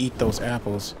don't want to eat those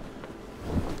apples.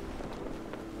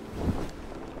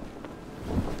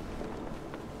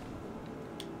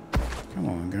 Come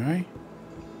on, guy.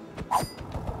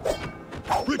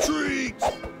 Retreat!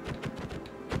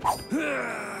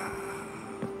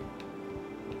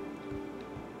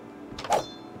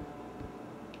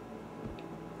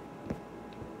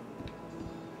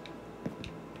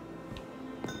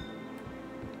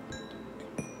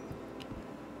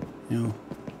 No.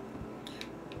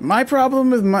 My problem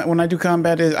with when I do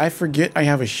combat is I forget I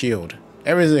have a shield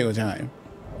every single time.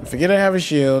 I forget I have a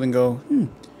shield and go,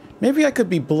 maybe I could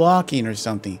be blocking or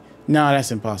something. No, that's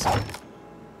impossible.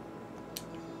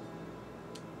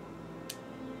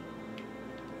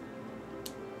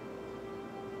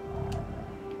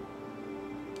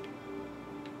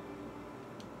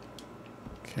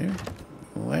 Okay,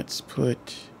 let's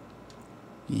put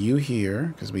you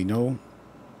here because we know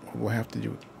what we'll have to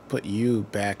do. Put you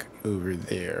back over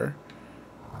there.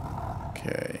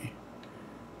 Okay.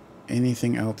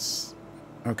 Anything else?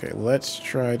 Okay, let's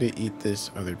try to eat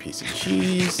this other piece of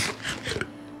cheese.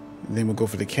 Then we'll go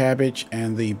for the cabbage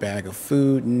and the bag of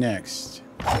food next.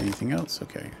 Anything else?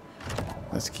 Okay.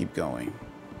 Let's keep going.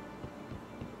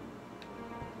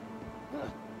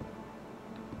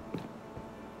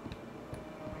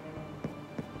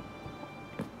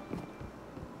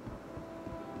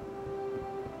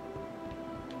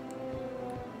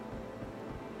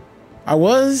 I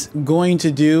was going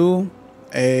to do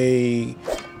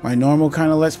my normal kind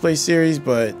of Let's Play series,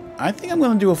 but I think I'm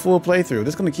going to do a full playthrough.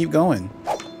 Just going to keep going.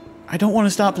 I don't want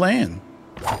to stop playing.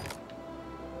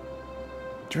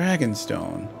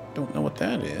 Dragonstone. Don't know what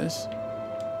that is.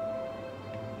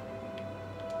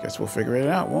 Guess we'll figure it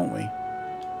out, won't we?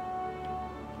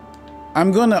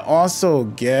 I'm going to also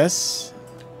guess...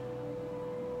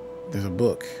 There's a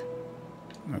book.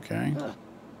 Okay.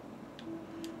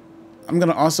 I'm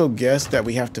gonna also guess that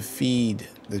we have to feed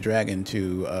the dragon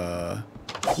to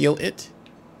heal it.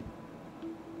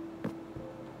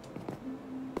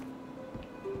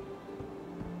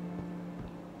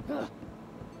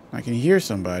 I can hear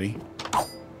somebody.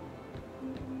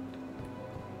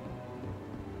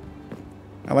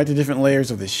 I like the different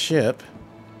layers of the ship.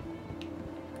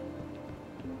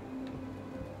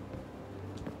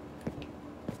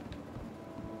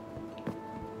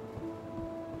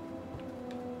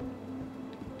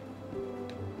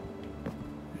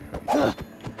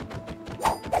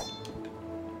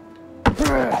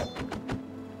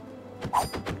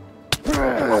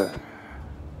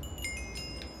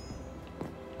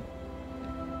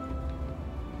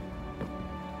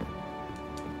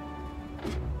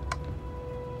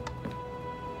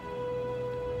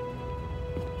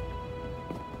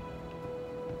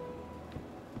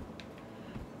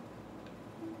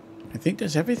 I think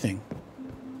that's everything.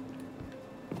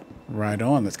 Right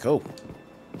on. Let's go.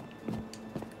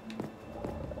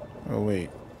 Oh,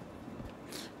 wait.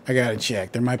 I gotta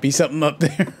check. There might be something up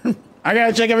there. I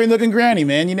gotta check every nook and cranny,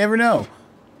 man. You never know.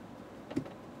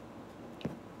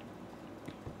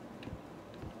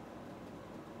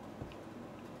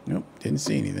 Nope. Didn't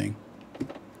see anything.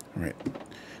 All right.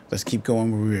 Let's keep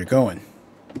going where we were going.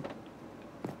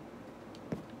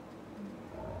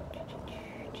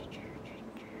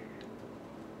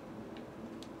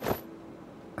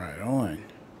 Right on.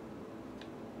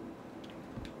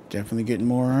 Definitely getting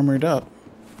more armored up.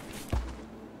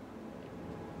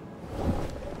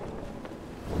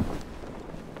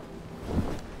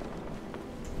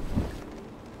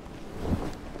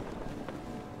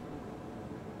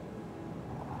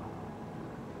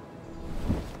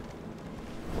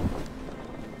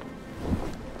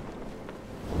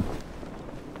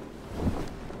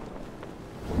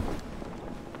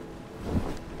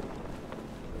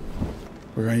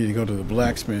 We're going to need to go to the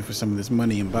blacksmith for some of this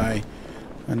money and buy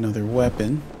another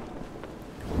weapon.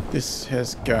 This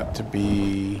has got to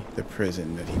be the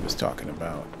prison that he was talking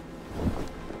about.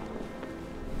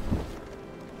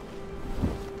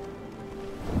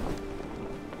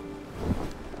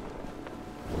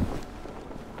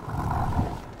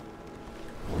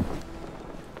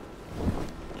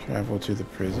 Travel to the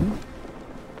prison?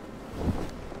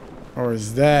 Or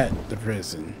is that the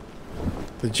prison?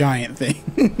 The giant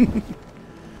thing.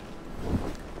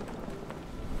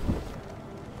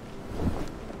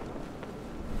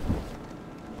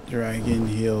 Dragon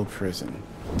Hill Prison.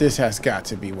 This has got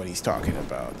to be what he's talking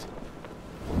about.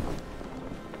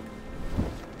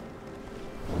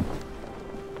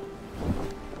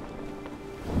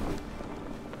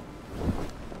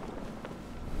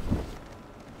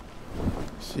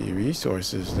 See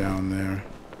resources down there.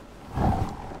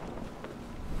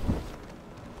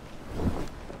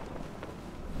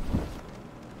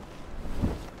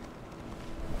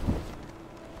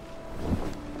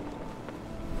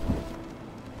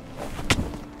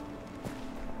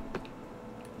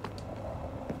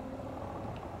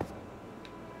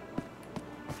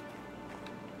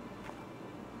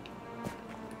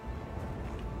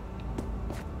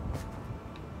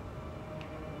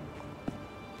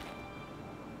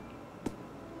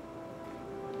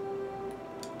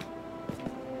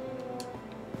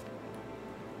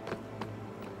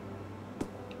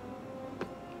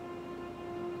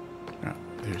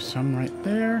 There's some right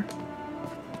there.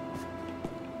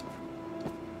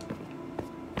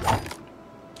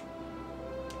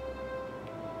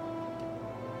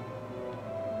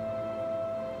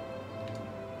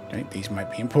 Okay, these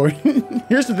might be important.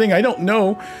 Here's the thing, I don't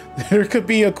know. There could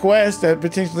be a quest that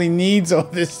potentially needs all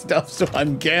this stuff, so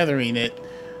I'm gathering it.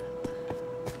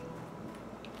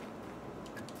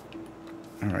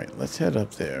 Alright, let's head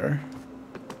up there.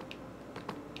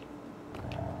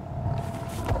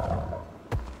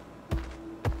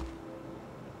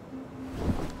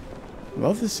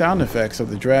 Love the sound effects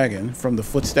of the dragon from the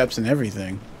footsteps and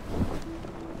everything.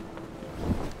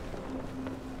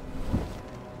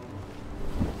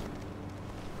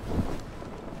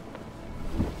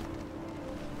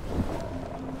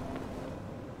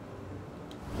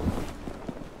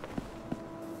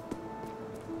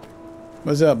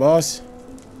 What's up, boss?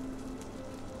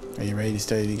 Are you ready to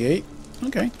study the gate?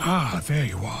 Okay. Ah, there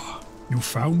you are. You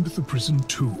found the prison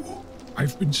too.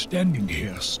 I've been standing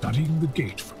here studying the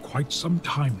gate for quite some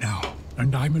time now,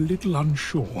 and I'm a little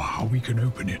unsure how we can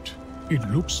open it. It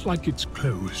looks like it's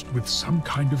closed with some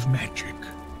kind of magic,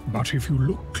 but if you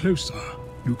look closer,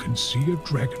 you can see a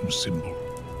dragon symbol.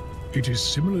 It is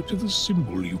similar to the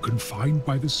symbol you can find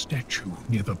by the statue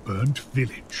near the burnt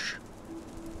village.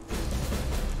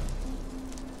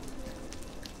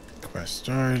 Quest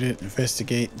started.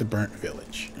 Investigate the burnt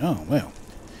village. Oh, well.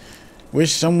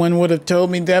 Wish someone would have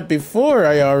told me that before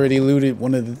I already looted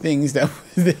one of the things that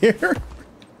was there.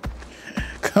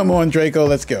 Come on, Draco,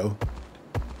 let's go.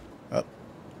 Up.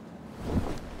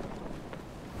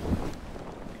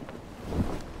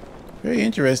 Very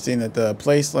interesting that the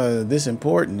place this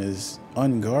important is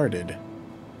unguarded.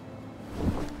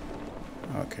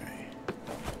 Okay.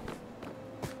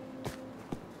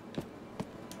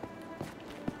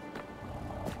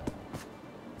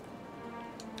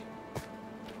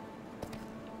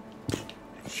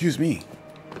 Excuse me.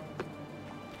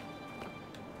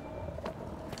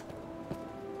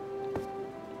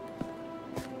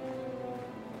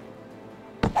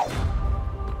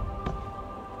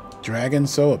 Dragon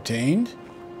so obtained?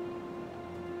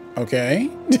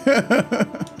 Okay.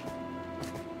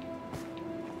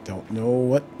 Don't know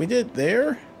what we did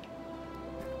there.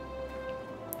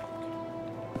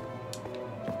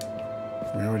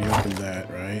 We already opened that,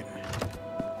 right?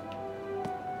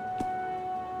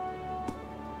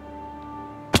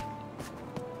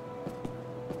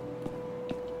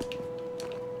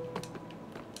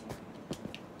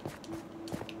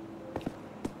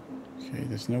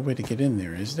 There's no way to get in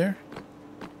there, is there?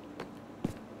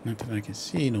 Not that I can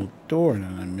see. No door that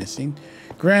I'm missing.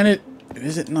 Granted, it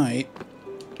is at night.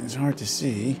 It's hard to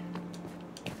see.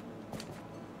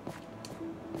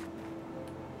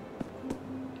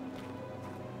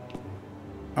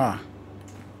 Ah.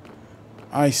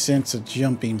 I sense a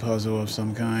jumping puzzle of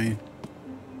some kind.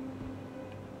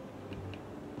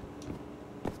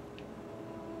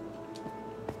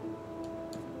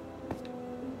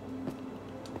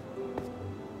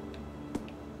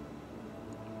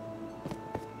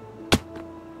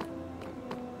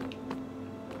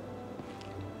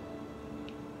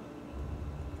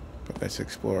 But let's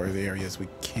explore the areas we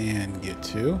can get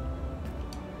to.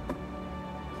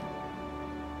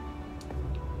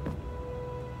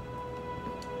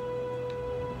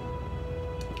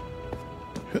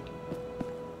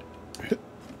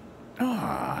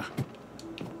 Ah,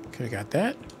 could have got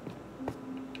that.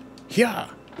 Yeah.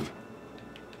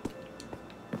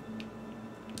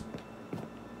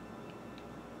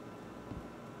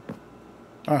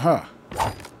 Aha.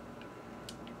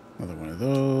 Another one of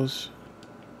those.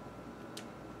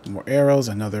 More arrows,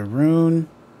 another rune.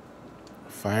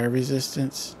 Fire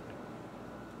resistance.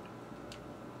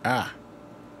 Ah.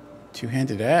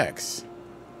 Two-handed axe.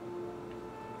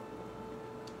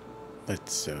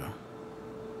 Let's,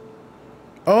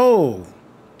 oh!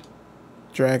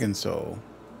 Dragon Soul.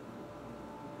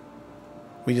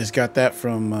 We just got that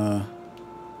from,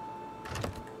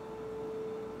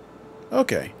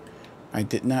 okay. I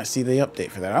did not see the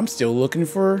update for that. I'm still looking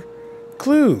for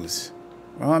clues.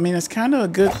 Well, I mean, it's kind of a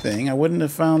good thing. I wouldn't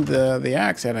have found the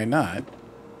axe had I not.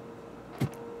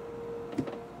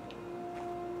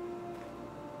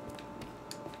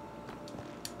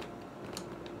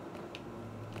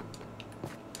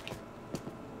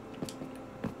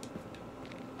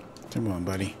 Come on,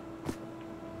 buddy.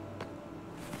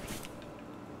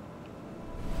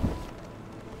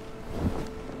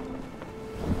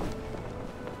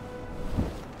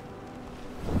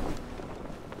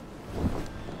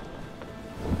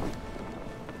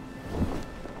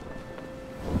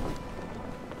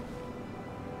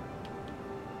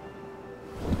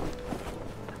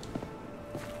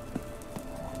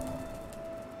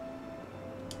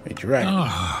 A dragon.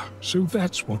 Ah, so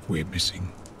that's what we're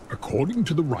missing. According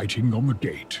to the writing on the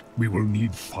gate, we will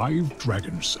need 5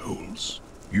 dragon souls.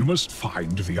 You must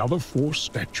find the other 4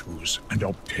 statues and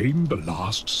obtain the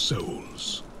last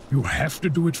souls. You have to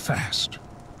do it fast.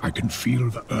 I can feel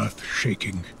the earth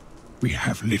shaking. We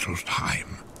have little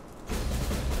time.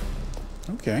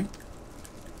 Okay.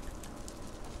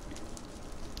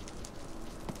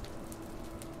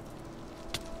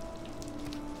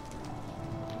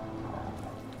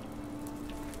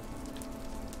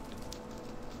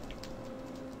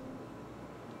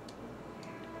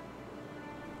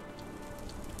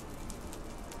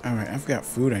 Alright, I've got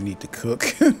food I need to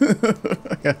cook.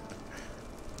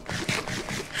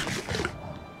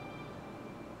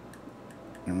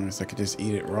 Unless I could just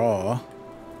eat it raw.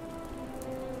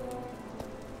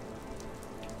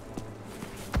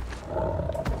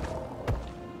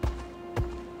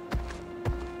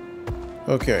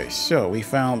 Okay, so we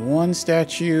found one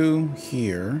statue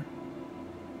here.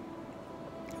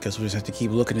 Guess we'll just have to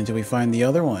keep looking until we find the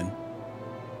other one.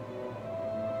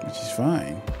 Which is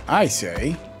fine. I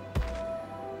say.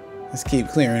 Let's keep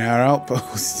clearing our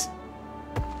outposts.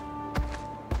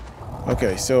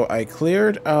 Okay, so I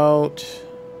cleared out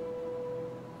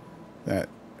that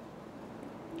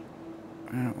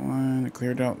one. I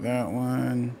cleared out that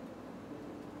one.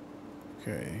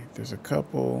 Okay, there's a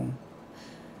couple.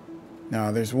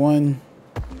 No, there's one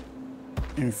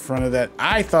in front of that.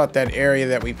 I thought that area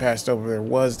that we passed over there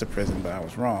was the prison, but I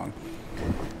was wrong.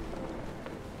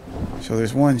 So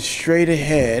there's one straight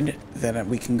ahead that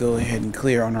we can go ahead and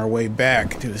clear on our way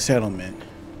back to the settlement.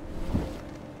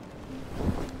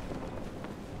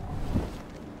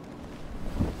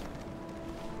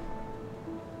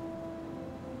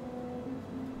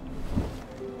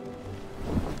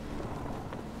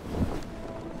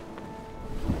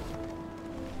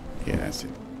 Yeah, that's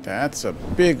it. That's a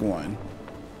big one.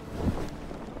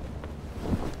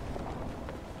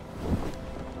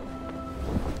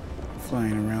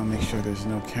 Flying around, make sure there's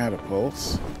no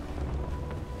catapults.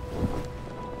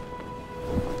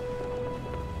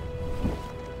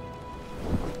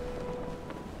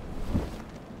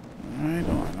 Right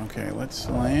on. Okay, let's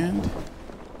land.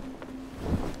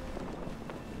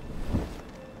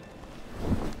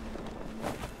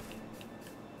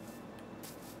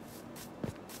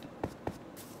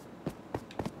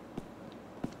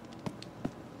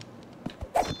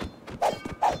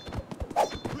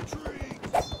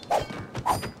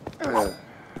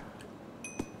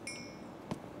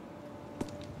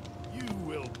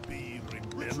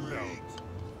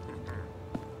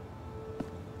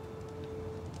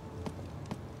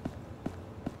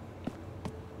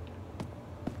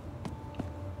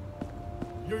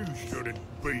 You shouldn't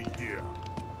be here.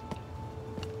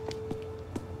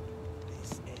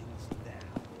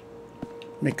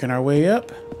 Making our way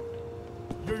up.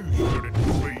 You shouldn't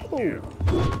be here.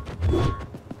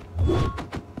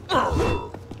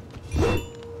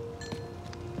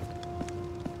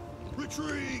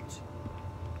 Retreat!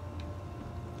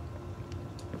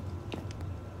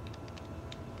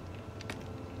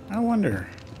 I wonder.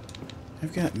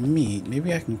 I've got meat.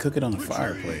 Maybe I can cook it on the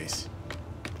fireplace.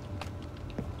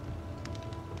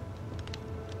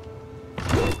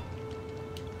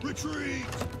 Retreat!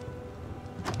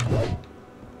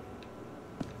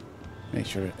 Make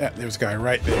sure. There's a guy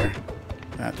right there.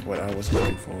 That's what I was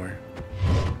looking for.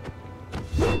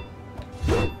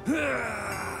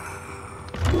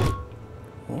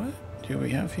 What do we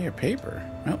have here? Paper.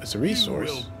 Oh, it's a resource.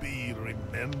 You will be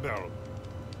remembered.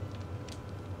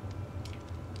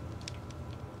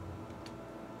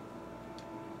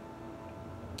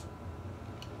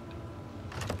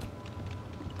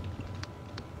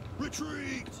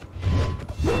 Retreat!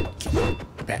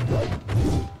 Back.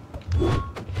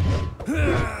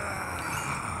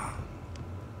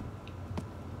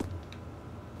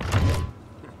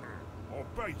 Our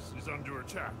base is under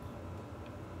attack.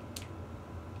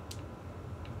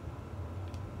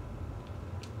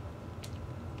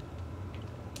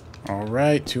 All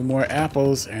right, 2 more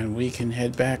apples, and we can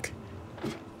head back.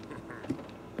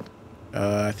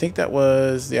 I think that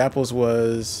was the apples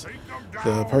was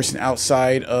the person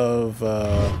outside of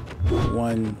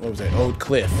one. What was that? Old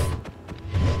Cliff.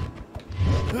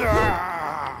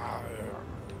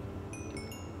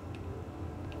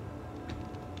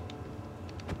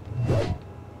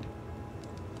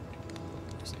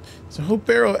 There's a whole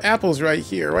barrel of apples right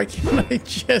here. Why can't I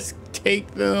just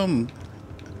take them?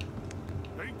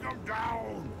 Take them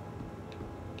down.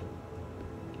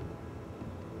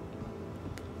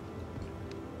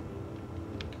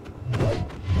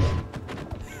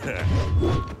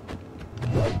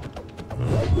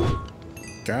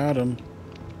 Got him.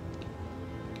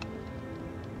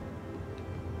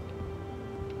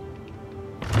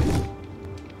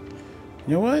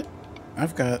 You know what?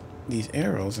 I've got these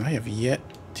arrows. I have yet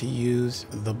to use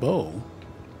the bow.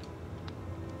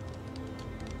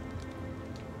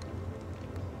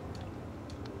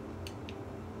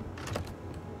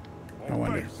 I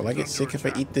wonder, will I get sick if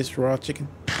I eat this raw chicken?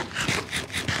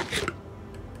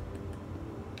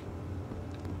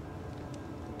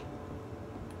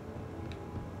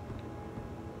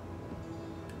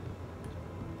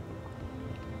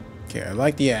 Okay, I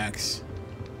like the axe.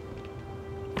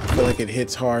 I feel like it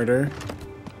hits harder.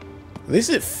 At least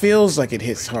it feels like it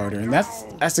hits harder, and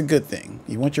that's a good thing.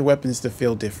 You want your weapons to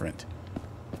feel different.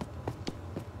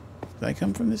 Did I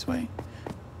come from this way?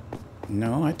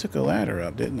 No, I took a ladder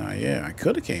up, didn't I? Yeah, I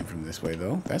could have came from this way,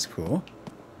 though. That's cool.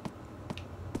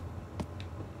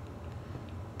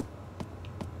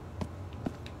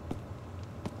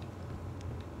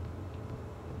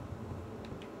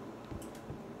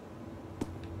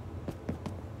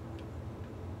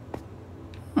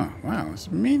 Huh, wow,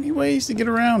 there's many ways to get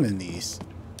around in these.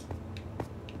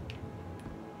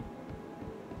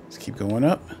 Let's keep going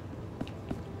up.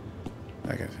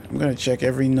 I'm going to check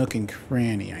every nook and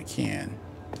cranny I can.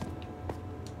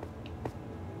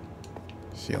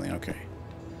 Ceiling, okay.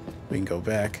 We can go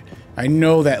back. I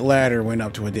know that ladder went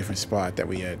up to a different spot that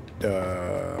we had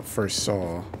first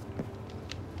saw.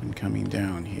 And coming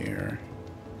down here.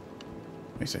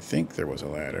 At least I think there was a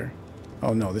ladder.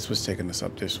 Oh no, this was taking us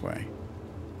up this way.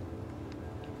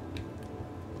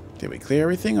 Did we clear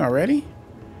everything already?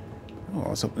 Oh,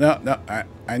 also, no,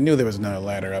 I knew there was another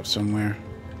ladder up somewhere.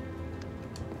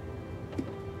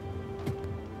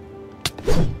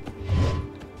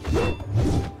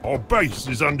 Our base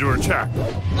is under attack.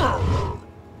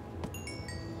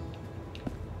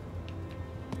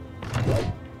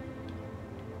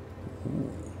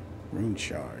 Ooh, rune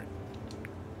shard.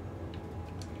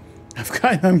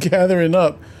 I'm gathering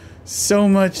up so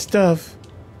much stuff.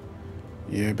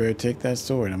 Yeah, I better take that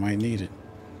sword. I might need it.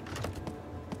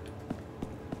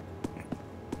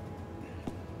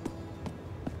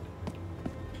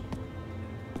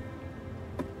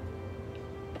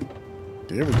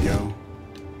 There we go.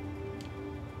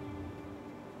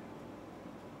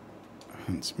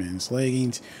 Huntsman's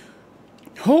leggings.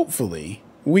 Hopefully,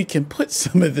 we can put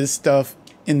some of this stuff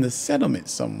in the settlement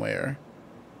somewhere.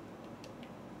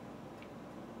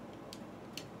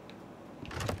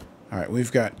 Alright,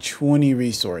 we've got 20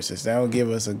 resources. That'll give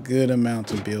us a good amount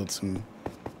to build some.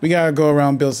 We gotta go around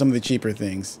and build some of the cheaper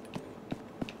things.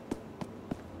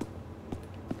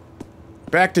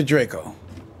 Back to Draco.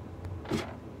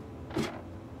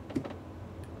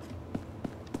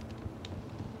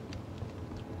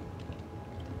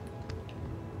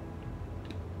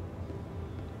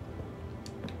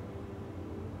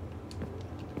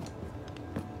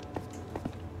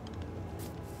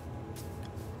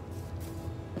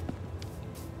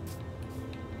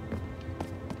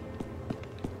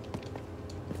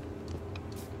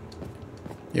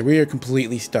 Yeah, we are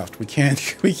completely stuffed. We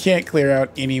can't we can't clear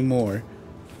out any more.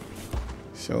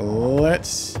 So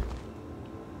let's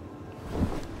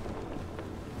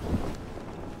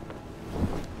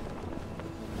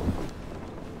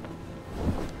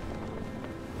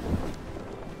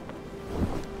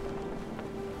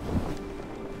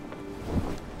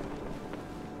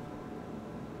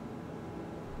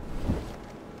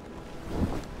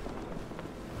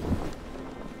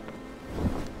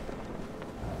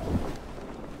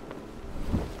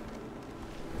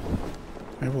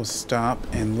I will stop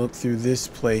and look through this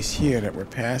place here that we're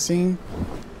passing.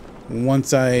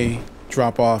 Once I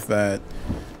drop off that,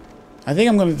 I think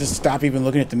I'm gonna just stop even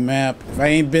looking at the map. If I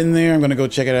ain't been there, I'm gonna go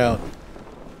check it out.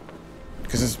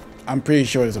 Because I'm pretty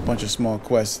sure there's a bunch of small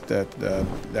quests that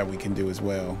that we can do as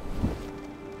well.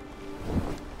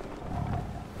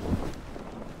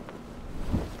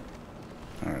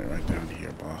 All right, right down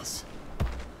here, boss.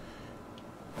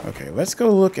 Okay, let's go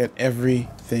look at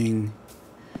everything.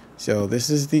 So this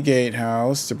is the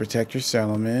gatehouse to protect your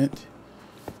settlement.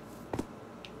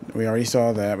 We already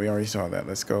saw that. We already saw that.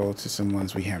 Let's go to some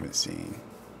ones we haven't seen.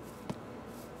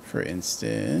 For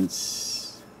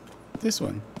instance, this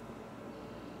one.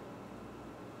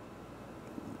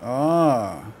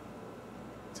 Ah,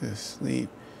 to sleep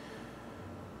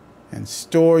and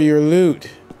store your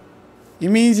loot. You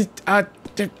mean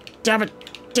damn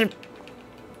it.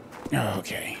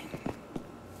 Okay.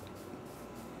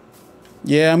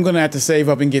 Yeah, I'm gonna have to save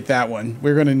up and get that one.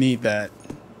 We're gonna need that.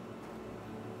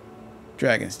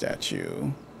 Dragon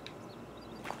statue.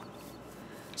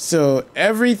 So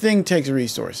everything takes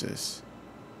resources.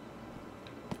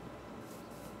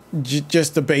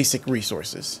 Just the basic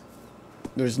resources.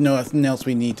 There's nothing else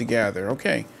we need to gather.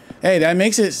 Okay. Hey, that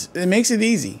makes it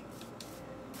easy.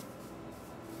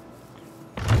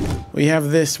 We have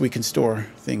this we can store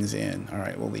things in. All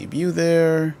right, we'll leave you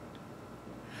there.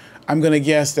 I'm going to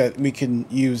guess that we can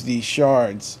use these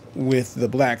shards with the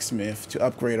blacksmith to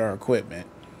upgrade our equipment.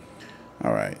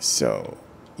 All right, so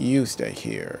you stay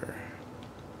here.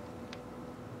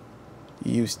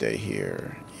 You stay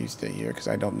here. You stay here because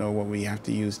I don't know what we have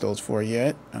to use those for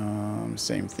yet.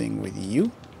 Same thing with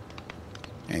you.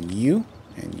 And you.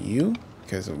 And you.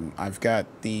 Because I've got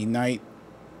the night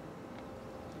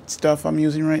stuff I'm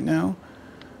using right now.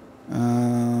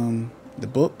 The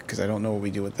book, because I don't know what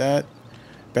we do with that.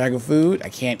 Bag of food. I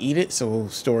can't eat it, so we'll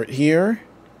store it here.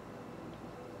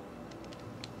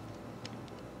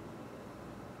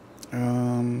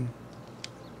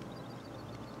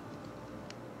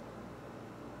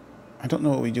 I don't know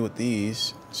what we do with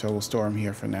these, so we'll store them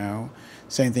here for now.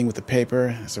 Same thing with the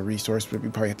paper. It's a resource that we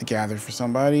probably have to gather for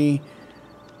somebody.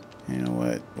 You know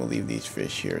what? We'll leave these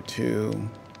fish here too.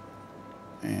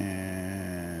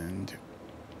 And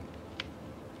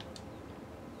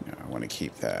no, I want to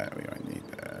keep that. We don't need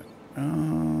that.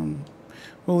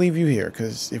 We'll leave you here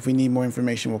because if we need more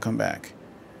information, we'll come back.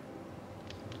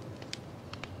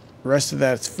 The rest of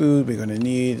that's food we're going to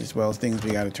need as well as things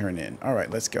we got to turn in. All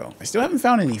right, let's go. I still haven't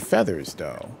found any feathers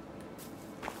though.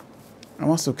 I'm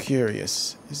also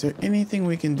curious. Is there anything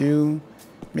we can do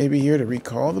maybe here to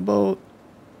recall the boat?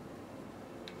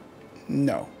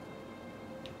 No.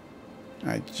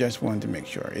 I just wanted to make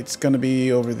sure. It's going to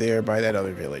be over there by that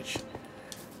other village.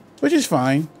 Which is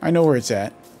fine. I know where it's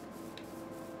at.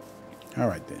 All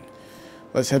right, then.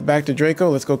 Let's head back to Draco.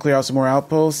 Let's go clear out some more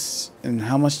outposts. And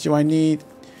how much do I need?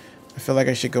 I feel like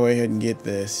I should go ahead and get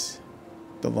this.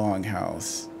 The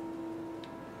longhouse.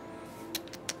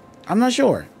 I'm not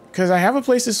sure. Because I have a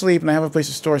place to sleep and I have a place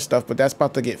to store stuff. But that's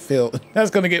about to get filled. That's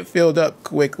going to get filled up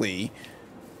quickly.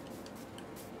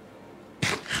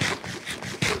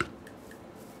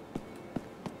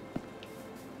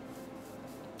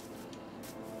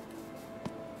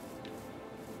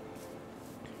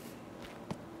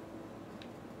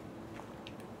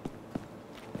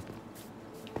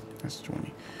 That's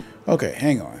 20. Okay,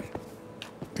 hang on.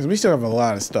 Because we still have a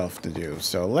lot of stuff to do.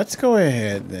 So let's go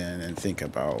ahead then and think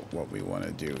about what we want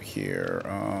to do here.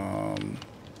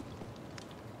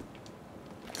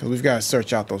 Because we've got to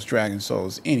search out those dragon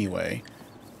souls anyway.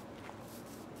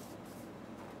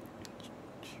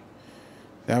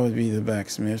 That would be the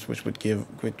blacksmith, which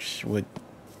would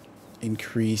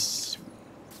increase,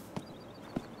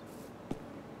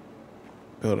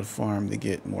 build a farm to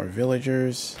get more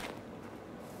villagers.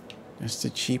 That's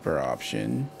the cheaper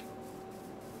option.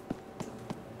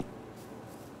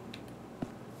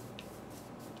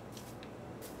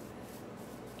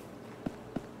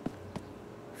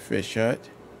 Fish hut.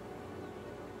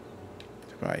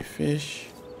 To buy fish.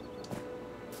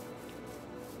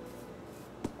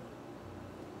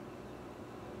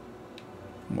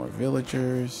 More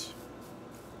villagers.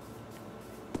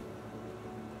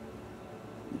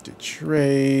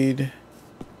 trade.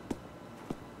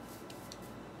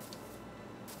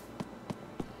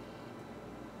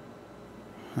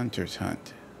 Hunter's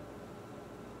Hunt.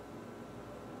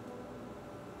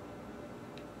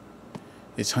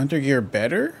 Is hunter gear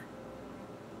better?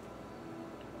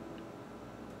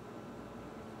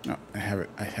 Oh, I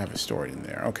have it stored in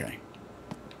there. Okay.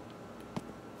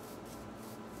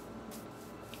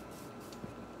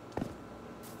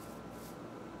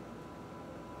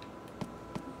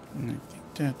 And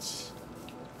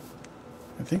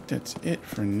I think that's it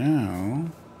for now.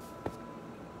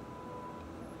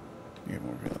 We have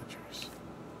more villagers.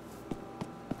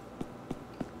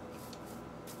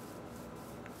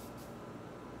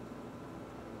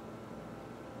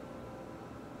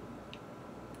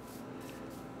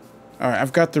 All right,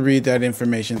 I've got to read that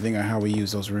information thing on how we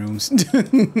use those rooms.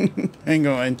 Hang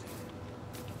on.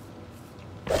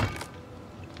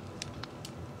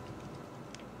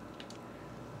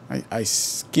 I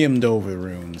skimmed over the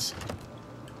runes.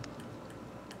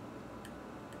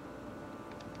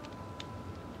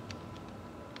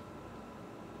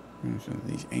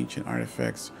 These ancient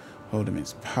artifacts hold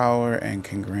immense power and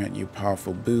can grant you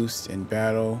powerful boosts in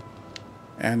battle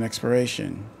and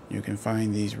exploration. You can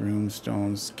find these rune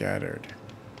stones scattered,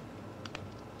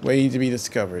 waiting to be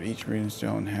discovered. Each rune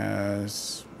stone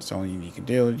has its own unique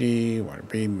ability, water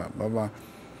breathing, blah blah blah.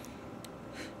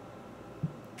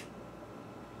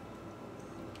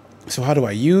 So how do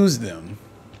I use them?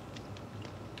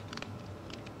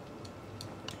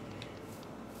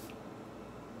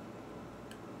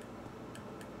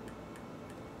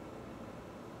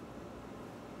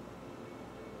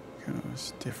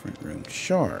 Different rune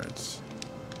shards.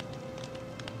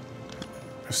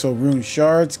 So rune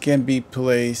shards can be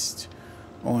placed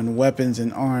on weapons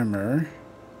and armor,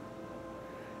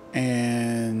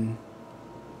 and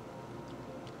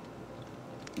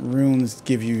runes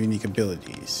give you unique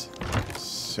abilities.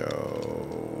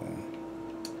 So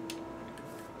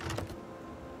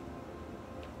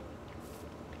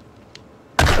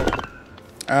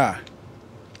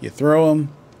you throw them,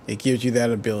 it gives you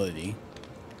that ability.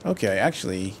 Okay,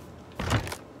 actually,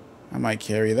 I might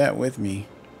carry that with me.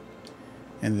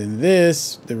 And then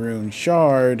this, the rune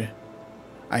shard,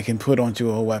 I can put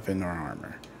onto a weapon or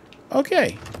armor.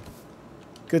 Okay.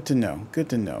 Good to know. Good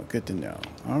to know. Good to know.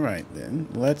 All right, then.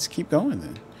 Let's keep going,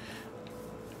 then.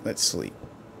 Let's sleep.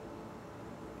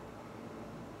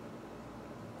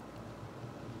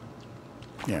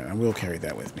 Yeah, I will carry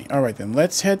that with me. All right, then.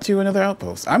 Let's head to another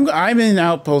outpost. I'm in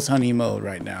outpost hunting mode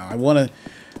right now. I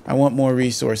want more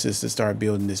resources to start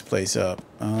building this place up.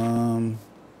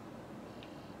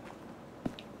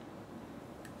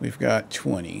 We've got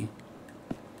 20.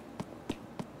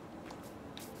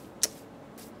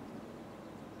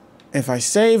 If I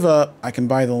save up, I can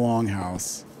buy the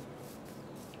longhouse,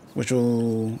 which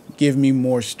will give me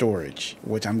more storage,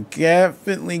 which I'm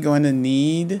definitely going to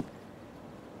need.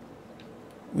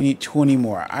 We need 20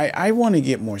 more. I want to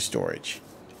get more storage.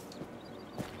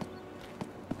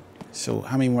 So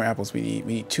how many more apples we need?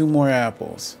 We need 2 more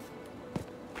apples.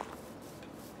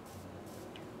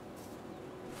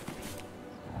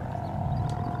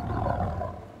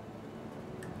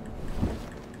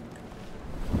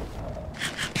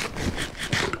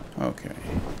 Okay.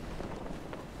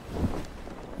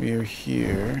 We are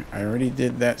here. I already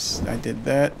did that. I did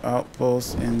that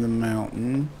outpost in the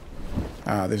mountain.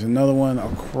 There's another one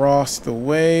across the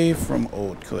way from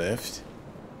Old Cliff.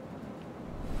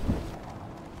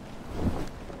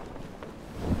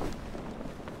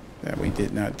 That we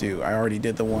did not do. I already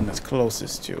did the one that's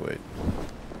closest to it.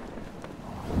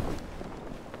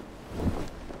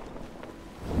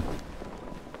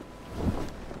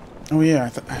 Oh yeah,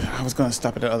 I was gonna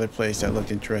stop at the other place that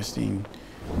looked interesting.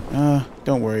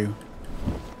 Don't worry.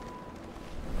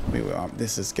 We will.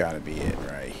 This has got to be it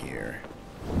right here.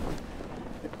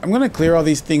 I'm gonna clear all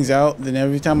these things out. Then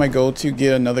every time I go to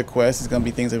get another quest, it's gonna be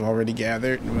things I've already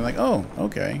gathered, and we're like, oh,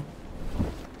 okay.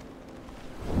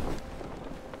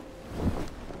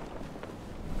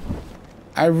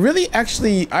 I really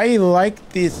I like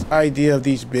this idea of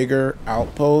these bigger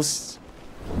outposts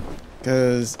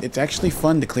because it's actually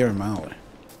fun to clear them out.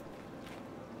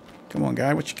 Come on,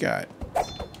 guy, what you got?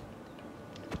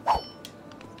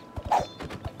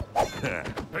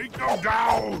 Take them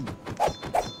down!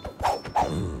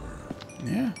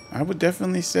 Yeah, I would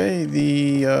definitely say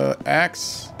the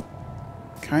axe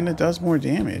kind of does more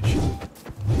damage.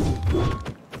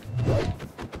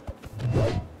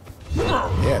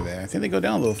 Yeah, I think they go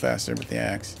down a little faster with the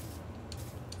axe.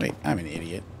 Wait, I'm an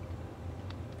idiot.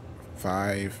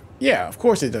 5. Yeah, of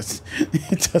course it does.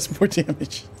 It does more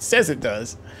damage. It says it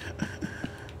does.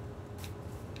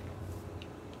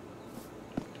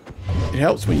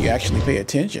 helps when you actually pay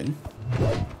attention.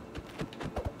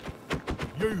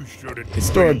 You shouldn't. Its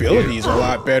durability is a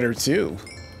lot better too.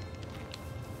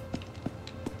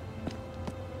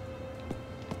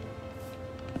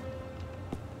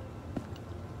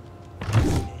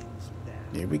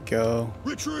 Here we go.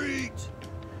 Retreat.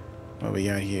 What we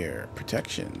got here?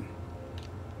 Protection.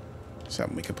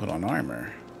 Something we can put on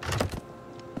armor.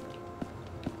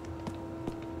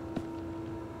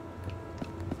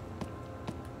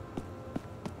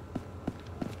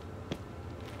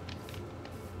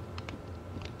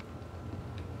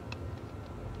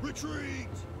 Retreat.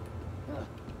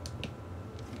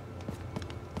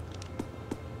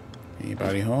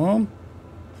 Anybody home?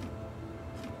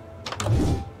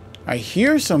 I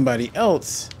hear somebody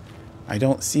else. I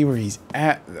don't see where he's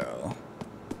at though.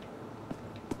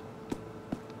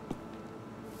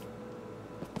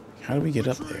 How do we get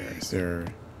up there? Is there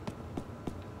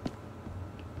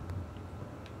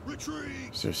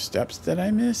steps that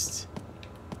I missed?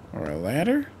 Or a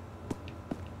ladder?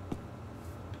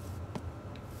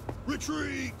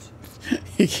 Retreat.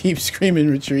 He keeps screaming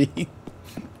retreat.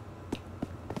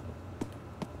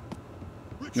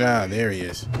 Ah, there he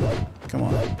is. Come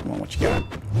on, what you got?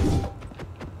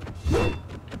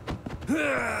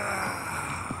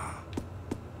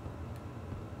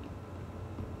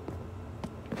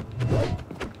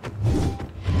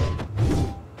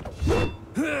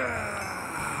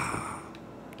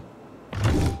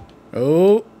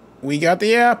 Oh, we got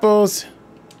the apples.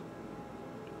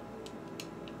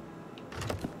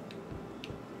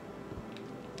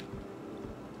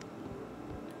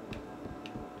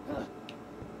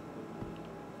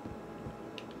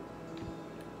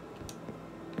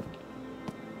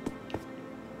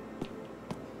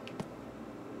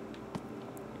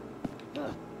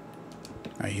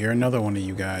 I hear another one of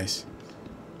you guys.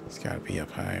 It's got to be up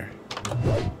higher.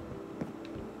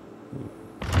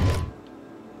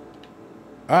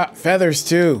 Ah, feathers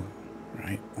too.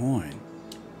 Right on.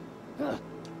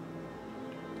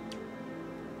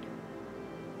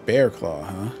 Bear claw,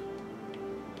 huh?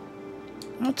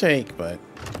 I'll take, but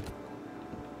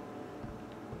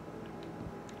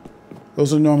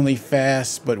those are normally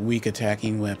fast but weak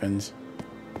attacking weapons.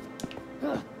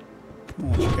 Come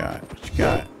on, what you got? What you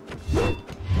got?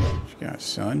 What you got,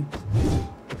 son?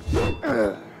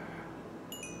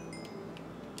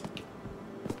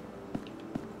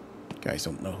 Guys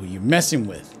don't know who you're messing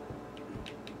with.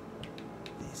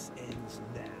 This ends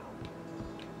now.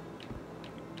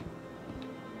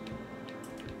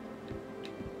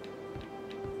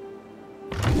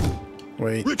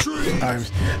 Wait. Retreat.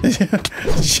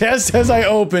 Just as I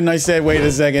opened, I said, wait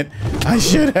a second. I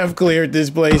should have cleared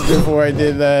this place before I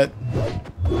did that.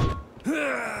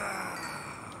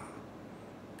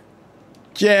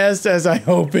 Just as I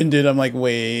opened it, I'm like,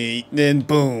 wait. Then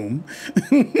boom.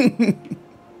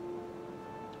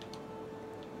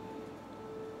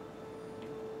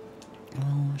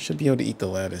 Oh, I should be able to eat the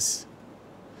lettuce.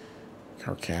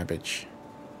 Or cabbage.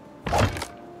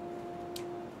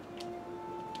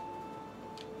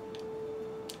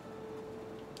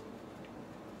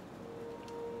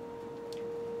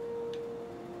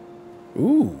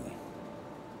 Ooh.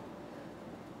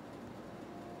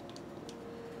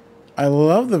 I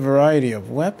love the variety of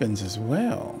weapons as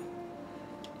well.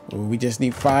 Ooh, we just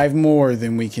need 5 more,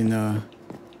 then we can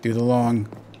do the long.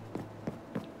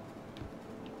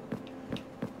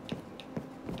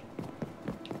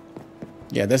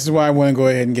 Yeah, this is why I want to go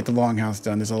ahead and get the longhouse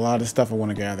done. There's a lot of stuff I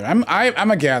want to gather.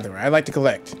 I'm a gatherer. I like to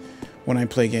collect when I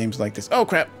play games like this. Oh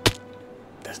crap!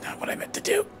 That's not what I meant to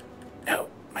do. No,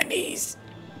 my knees.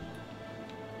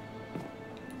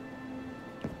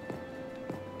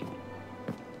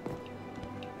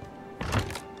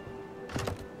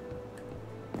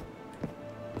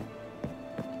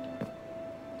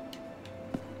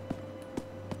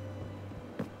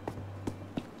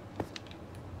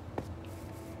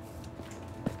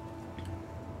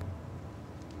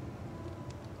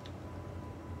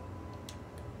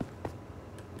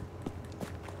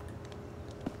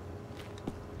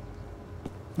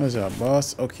 What's up,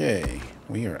 boss? Okay,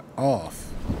 we are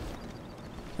off.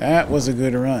 That was a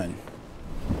good run.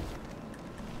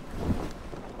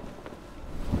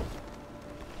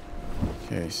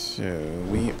 Okay, so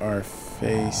we are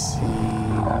facing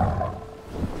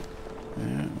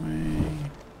that way.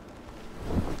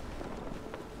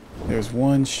 There's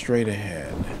one straight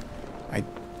ahead.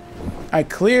 I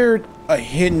cleared a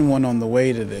hidden one on the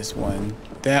way to this one.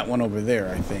 That one over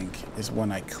there, I think, is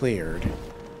one I cleared.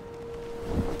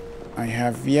 I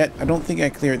have yet. I don't think I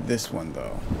cleared this one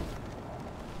though.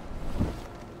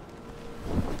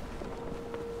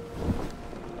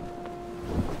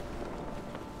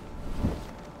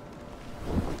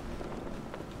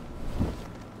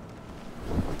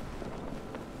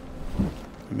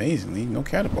 Amazingly, no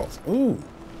catapults. Ooh.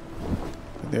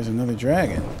 But there's another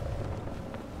dragon.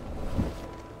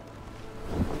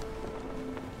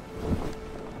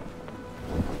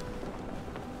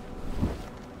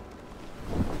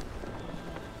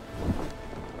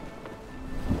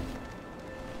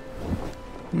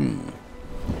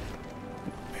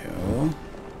 Well,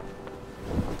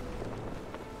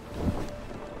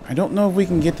 I don't know if we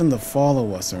can get them to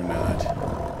follow us or not.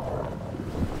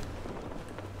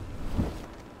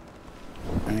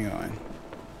 Hang on.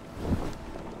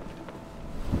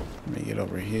 Let me get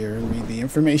over here and read the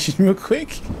information real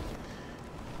quick.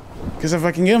 Because if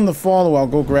I can get them to follow, I'll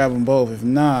go grab them both. If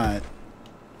not...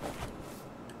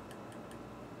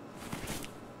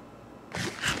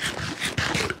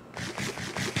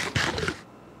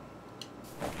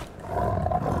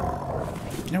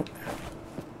 Nope.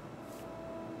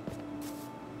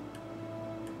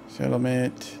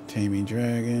 Settlement, taming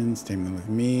dragons, tame them with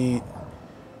meat.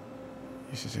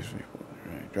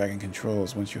 Dragon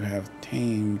controls. Once you have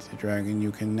tamed the dragon,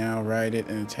 you can now ride it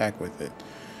and attack with it.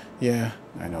 Yeah,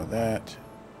 I know that.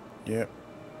 Yep.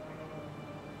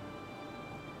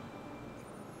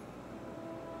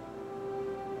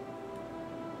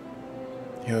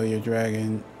 Heal your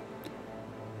dragon.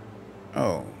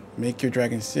 Oh, make your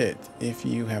dragon sit. If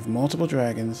you have multiple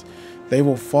dragons, they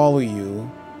will follow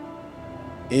you.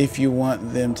 If you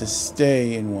want them to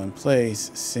stay in one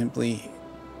place, simply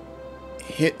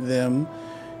hit them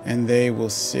and they will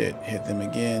sit. Hit them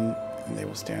again and they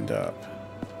will stand up.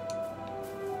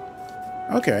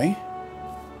 Okay.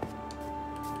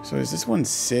 So is this one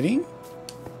sitting?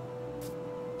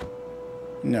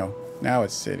 No. Now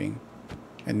it's sitting.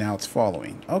 And now it's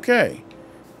following. Okay.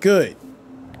 Good.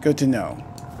 Good to know.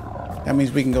 That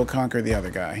means we can go conquer the other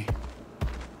guy.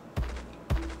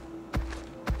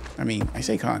 I mean, I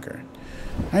say conquer.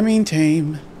 I mean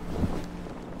tame.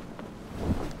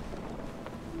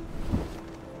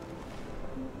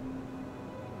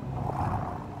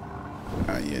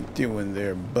 How you doing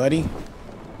there, buddy?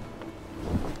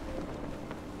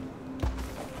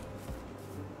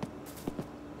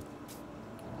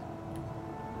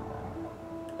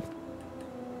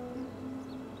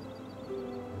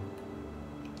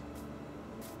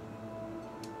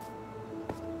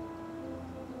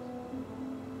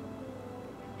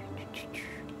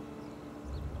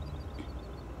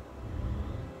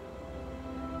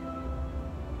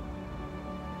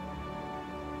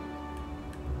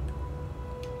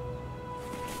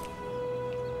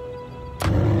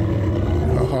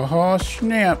 Oh,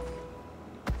 snap.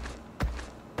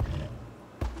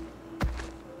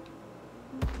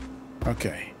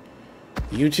 Okay.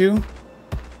 You two,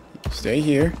 stay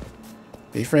here.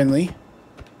 Be friendly.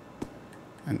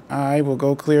 And I will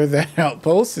go clear that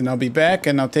outpost, and I'll be back,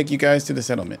 and I'll take you guys to the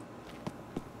settlement.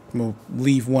 We'll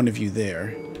leave one of you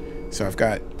there. So I've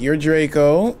got your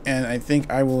Draco, and I think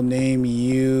I will name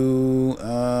you,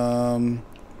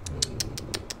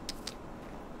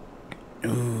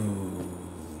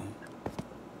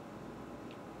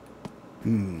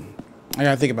 I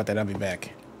gotta think about that. I'll be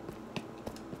back.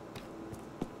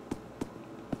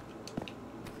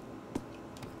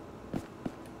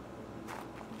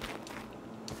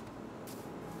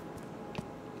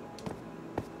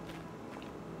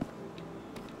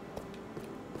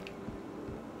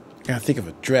 Gotta think of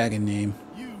a dragon name.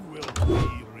 You will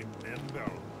be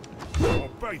remembered. Our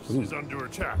base is under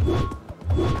attack.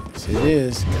 Yes, it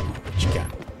is. Come on, what you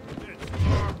got?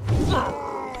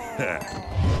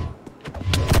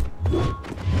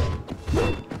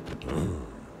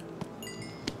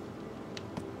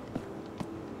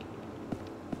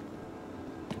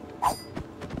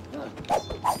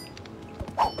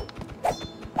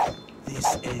 This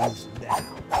ends now.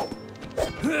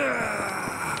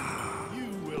 You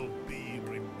will be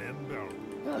remembered.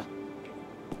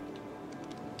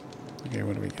 Okay,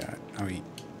 what do we got? Oh,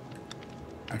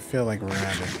 I feel like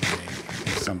rabbit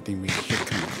is something we should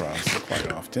come across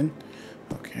quite often.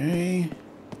 Okay.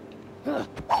 What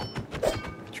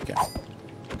you got?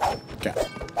 Got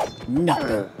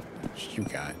nothing. What you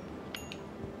got?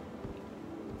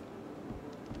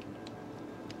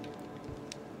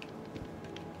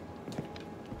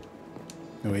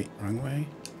 No, wait, wrong way.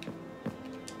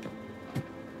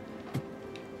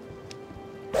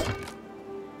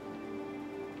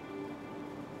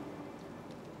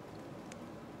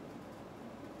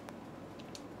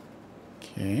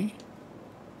 Okay.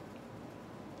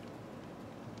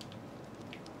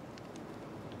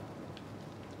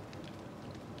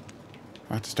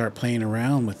 I'll have to start playing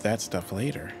around with that stuff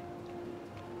later.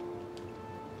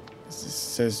 This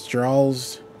says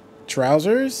Jarl's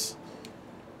trousers.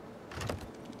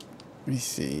 Let me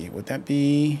see. Would that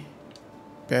be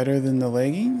better than the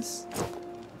leggings?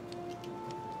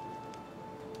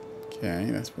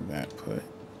 Okay, that's what that put.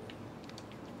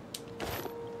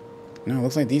 No, it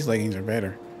looks like these leggings are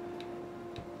better.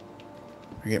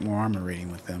 I get more armor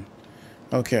rating with them.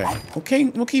 Okay. Okay,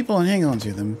 we'll keep on hanging on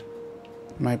to them.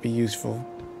 Might be useful.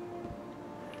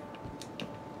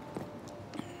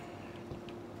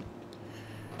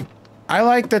 I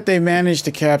like that they managed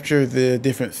to capture the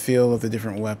different feel of the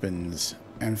different weapons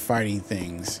and fighting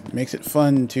things. It makes it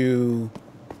fun to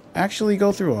actually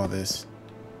go through all this.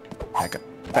 Back up,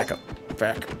 back up,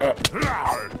 back up.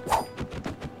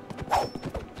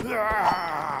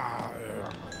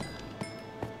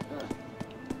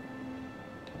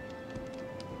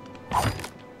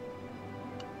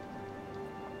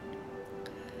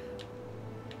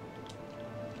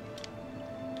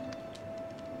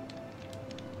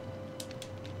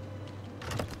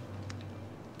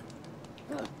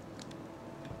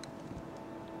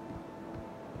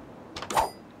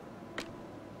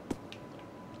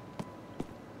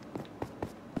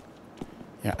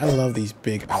 Yeah, I love these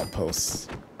big outposts.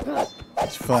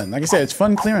 It's fun. Like I said, it's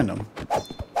fun clearing them.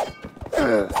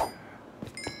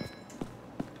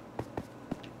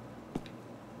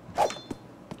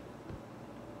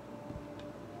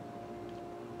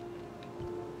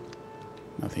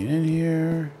 Nothing in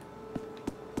here.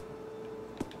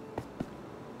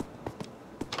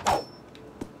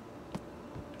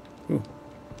 Ooh.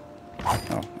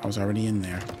 Oh, I was already in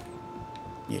there.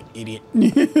 You idiot.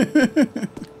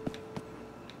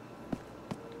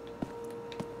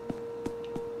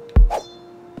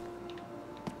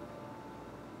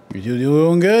 You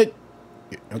doing good?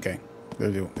 Okay, they're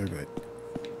good.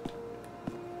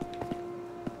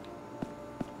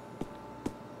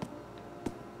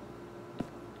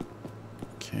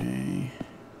 Okay,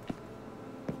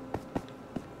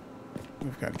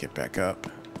 we've got to get back up.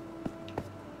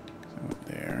 I went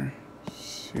there.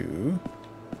 So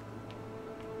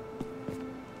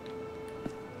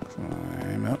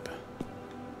climb up.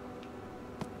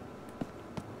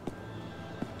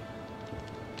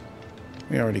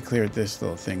 We already cleared this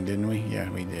little thing, didn't we? Yeah,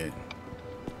 we did.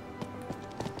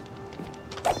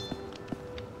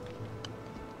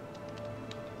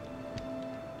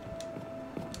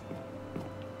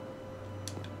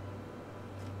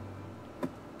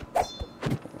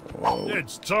 Whoa.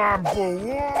 It's time for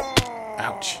war!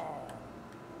 Ouch.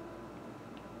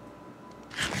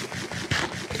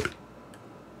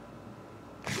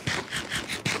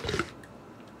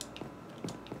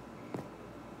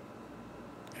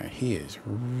 He is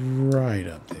right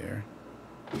up there.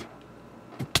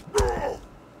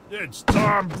 It's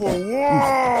time for war!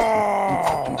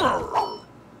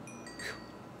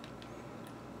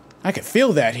 I could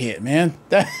feel that hit, man.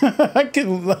 That I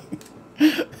could.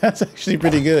 That's actually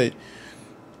pretty good.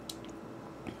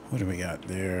 What do we got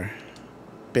there?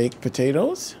 Baked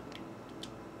potatoes.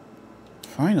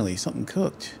 Finally, something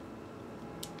cooked.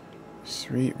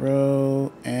 Sweet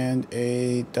roll and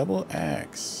a double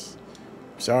axe.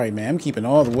 Sorry, man. I'm keeping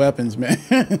all the weapons, man.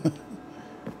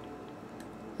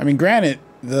 I mean, granted,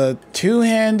 the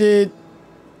two-handed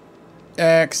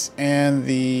axe and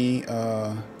the,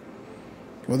 well,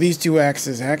 these two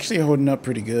axes actually are holding up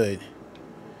pretty good.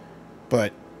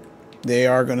 But they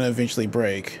are going to eventually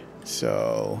break,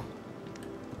 so...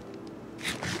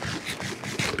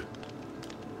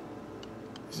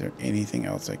 Is there anything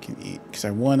else I can eat? Because I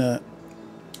want to...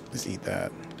 Let's eat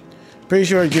that. Pretty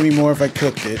sure it'd give me more if I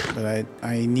cooked it, but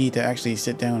I need to actually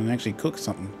sit down and actually cook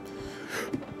something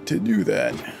to do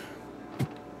that.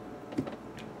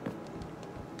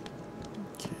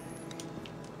 Okay.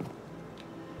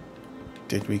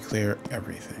 Did we clear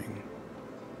everything?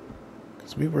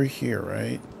 Because we were here,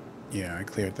 right? Yeah, I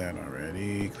cleared that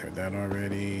already. Cleared that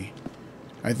already.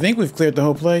 I think we've cleared the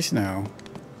whole place now.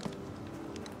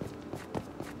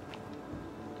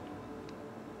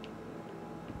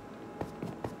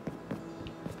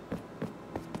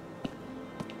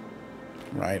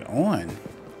 Right on.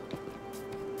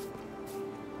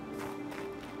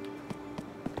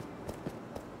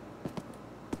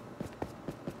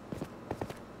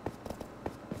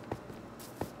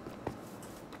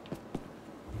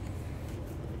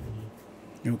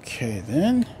 Okay,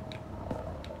 then.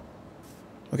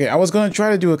 Okay, I was going to try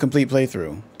to do a complete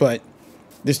playthrough, but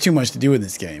there's too much to do in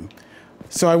this game.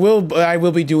 So I will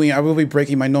be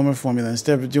breaking my normal formula.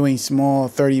 Instead of doing small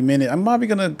 30-minute, I'm probably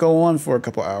going to go on for a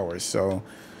couple hours. So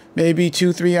maybe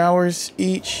 2-3 hours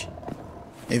each.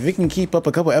 If it can keep up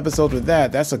a couple episodes with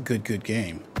that, that's a good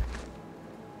game.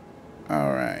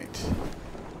 All right.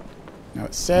 Now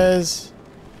it says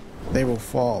they will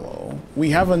follow. We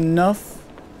have enough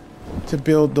to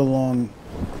build the long...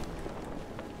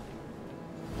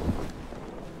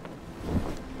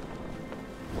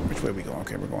 way are we going?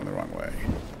 Okay, we're going the wrong way.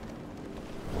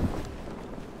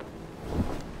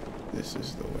 This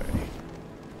is the way.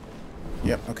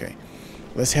 Yep, okay.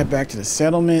 Let's head back to the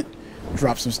settlement.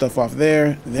 Drop some stuff off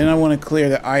there. Then I want to clear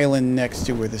the island next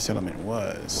to where the settlement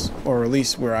was. Or at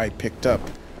least where I picked up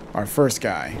our first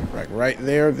guy. Right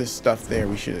there, this stuff there.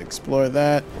 We should explore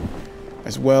that.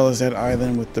 As well as that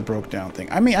island with the broke down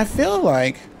thing. I mean, I feel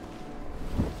like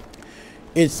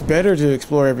it's better to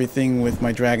explore everything with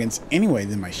my dragons anyway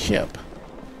than my ship.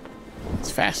 It's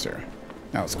faster.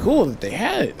 Now, it's cool that they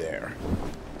had it there.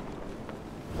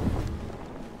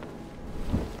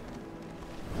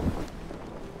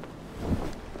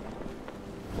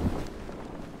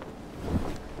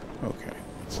 Okay,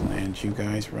 let's land you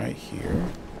guys right here.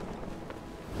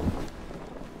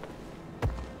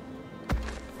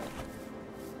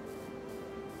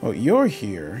 Oh, you're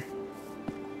here.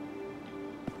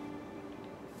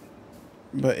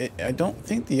 But I don't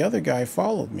think the other guy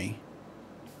followed me.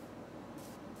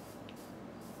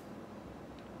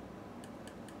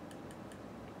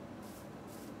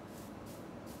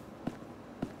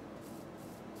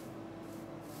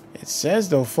 It says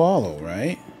they'll follow,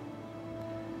 right?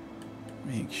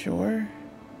 Make sure.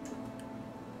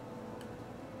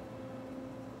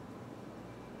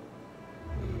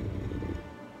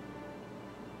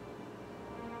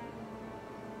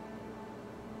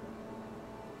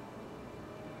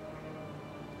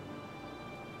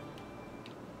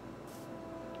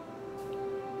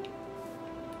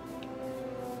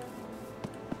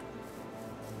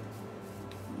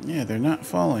 Yeah, they're not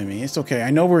following me. It's okay. I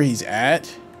know where he's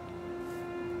at.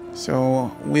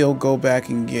 So we'll go back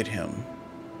and get him.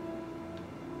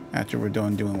 After we're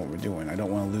done doing what we're doing. I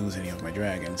don't want to lose any of my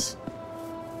dragons.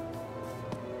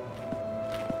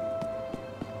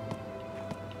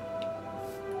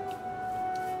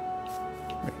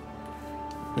 Wait.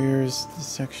 Where's the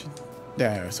section?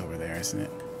 There, it's over there, isn't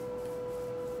it?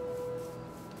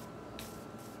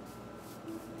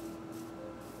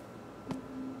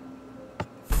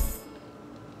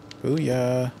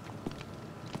 Booyah.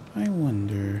 I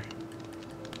wonder.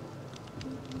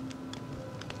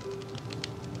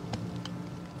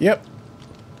 Yep.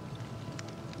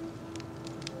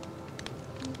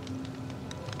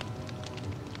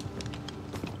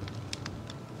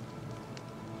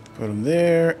 Put them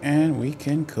there, and we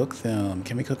can cook them.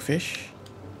 Can we cook fish?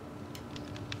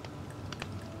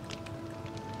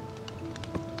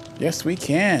 Yes, we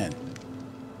can.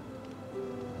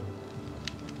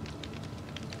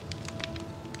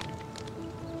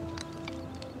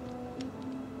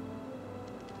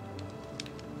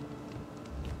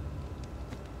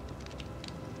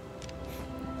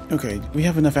 Okay, we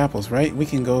have enough apples, right? We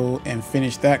can go and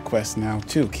finish that quest now,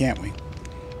 too, can't we?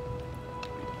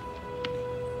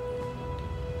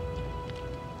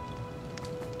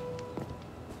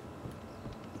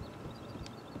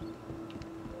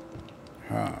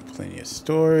 Ah, plenty of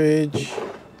storage.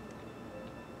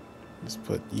 Let's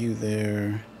put you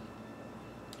there,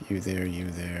 you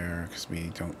there, because we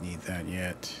don't need that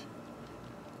yet.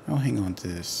 I'll hang on to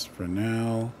this for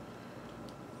now.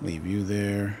 Leave you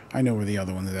there. I know where the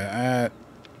other one is at.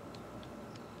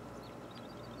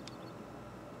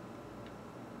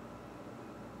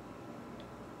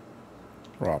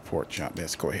 Raw pork chop.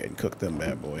 Let's go ahead and cook them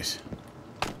bad boys.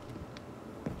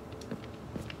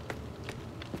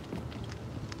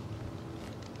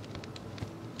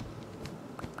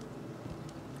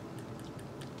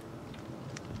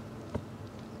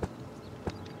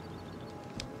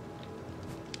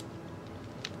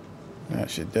 That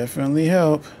should definitely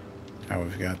help. Now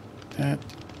we've got that.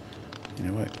 You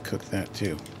know what? Cook that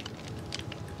too.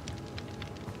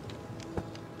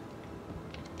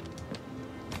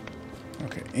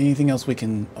 Okay. Anything else we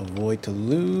can avoid to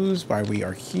lose while we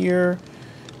are here?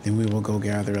 Then we will go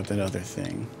gather up that other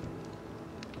thing.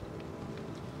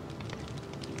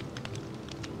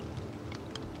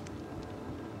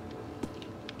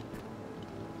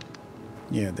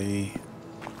 Yeah, they...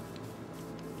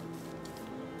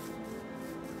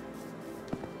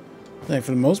 Like,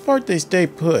 for the most part, they stay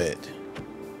put.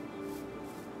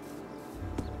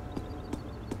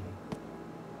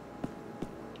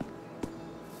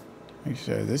 Like I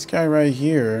said, this guy right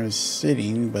here is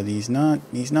sitting, but he's not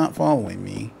following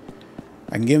me.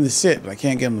 I can get him to sit, but I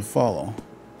can't get him to follow.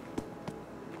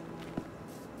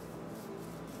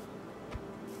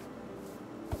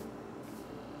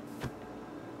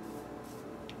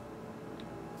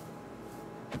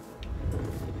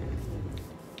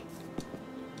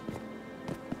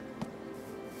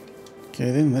 Okay,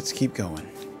 then let's keep going.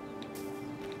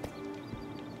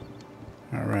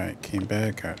 Alright, came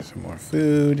back, got some more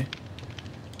food.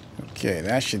 Okay,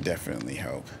 that should definitely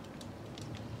help.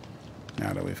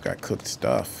 Now that we've got cooked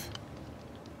stuff.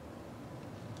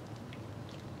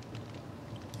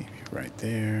 Right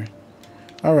there.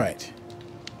 All right.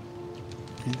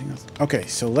 Anything else? Okay,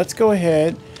 so let's go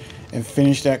ahead and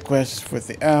finish that quest with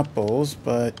the apples,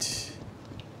 but...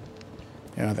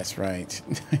 Yeah, that's right.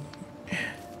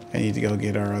 I need to go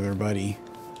get our other buddy.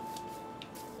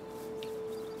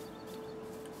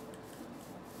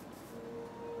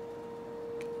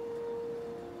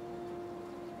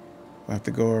 We'll have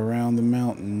to go around the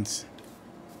mountains.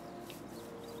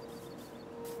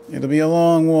 It'll be a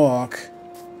long walk,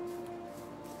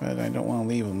 but I don't want to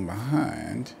leave him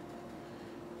behind.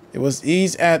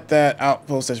 He's at that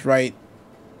outpost that's right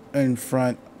in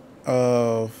front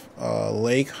of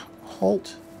Lake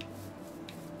Holt.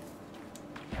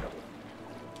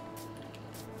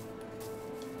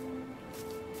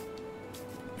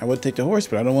 I would take the horse,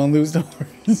 but I don't want to lose the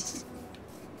horse.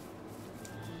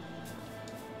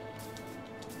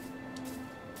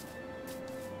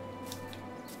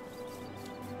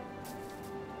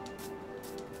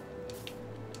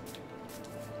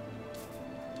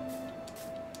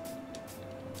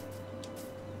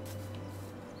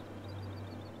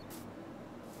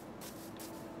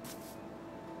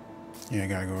 Yeah, I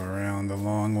gotta go around the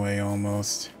long way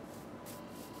almost.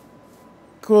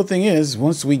 Cool thing is,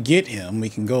 once we get him, we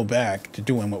can go back to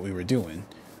doing what we were doing.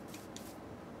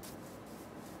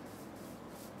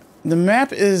 The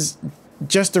map is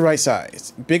just the right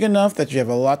size. Big enough that you have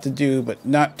a lot to do, but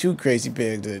not too crazy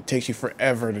big that it takes you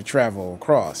forever to travel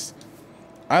across.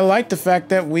 I like the fact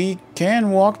that we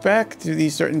can walk back to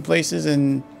these certain places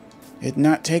and it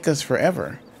not take us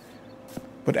forever.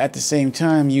 But at the same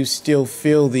time, you still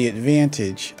feel the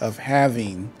advantage of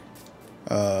having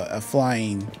a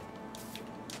flying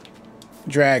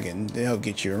dragon to help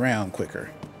get you around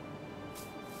quicker.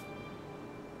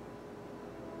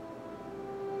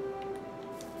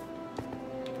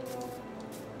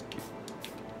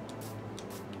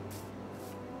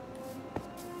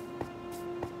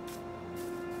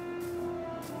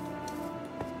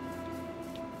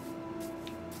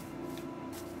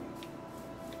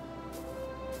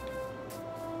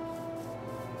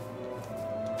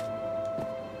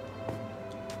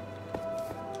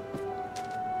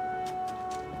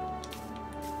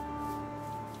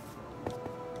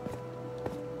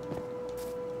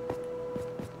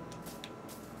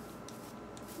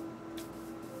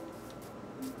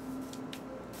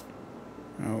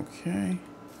 Okay.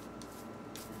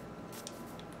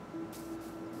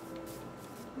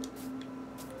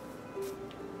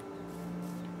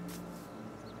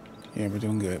 Yeah, we're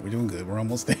doing good. We're doing good. We're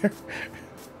almost there.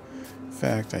 In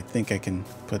fact, I think I can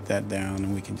put that down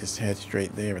and we can just head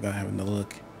straight there without having to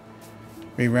look.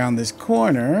 Around this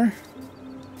corner.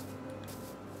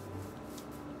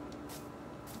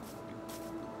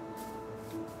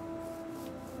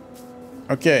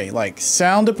 Okay, like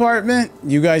sound department,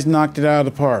 you guys knocked it out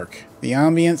of the park. The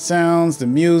ambient sounds, the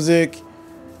music,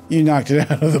 you knocked it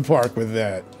out of the park with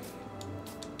that.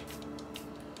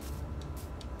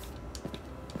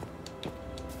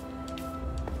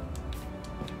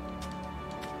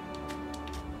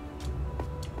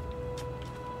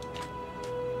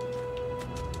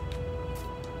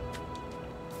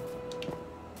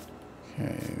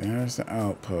 Okay, there's the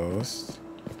outpost.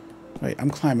 Wait,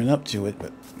 I'm climbing up to it,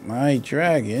 but my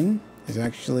dragon is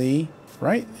actually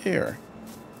right there.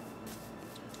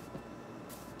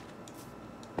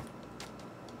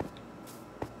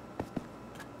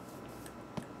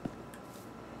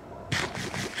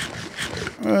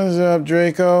 What's up,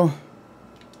 Draco?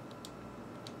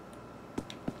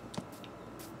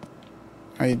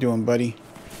 How you doing, buddy?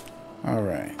 All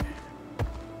right.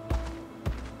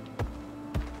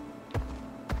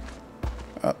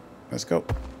 Up, let's go.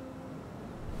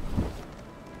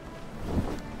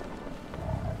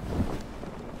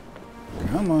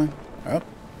 Come on. Up.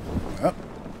 Up.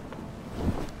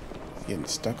 Getting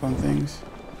stuck on things.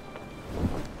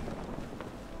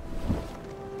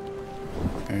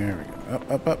 There we go.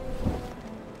 Up, up, up.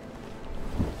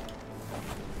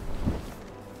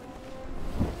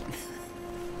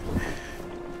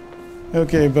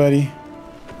 Okay, buddy.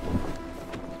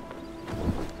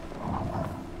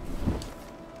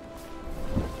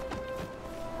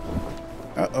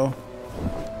 Uh-oh.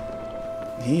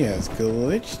 He has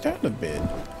glitched out a bit.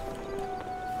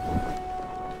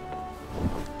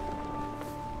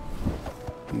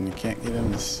 And you can't get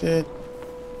him to sit.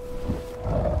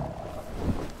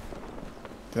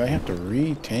 Did I have to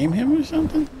re-tame him or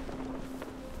something?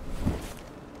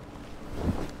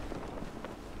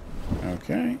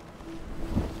 Okay.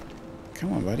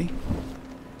 Come on, buddy.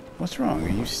 What's wrong? Are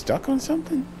you stuck on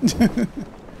something?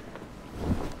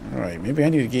 Alright, maybe I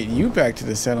need to get you back to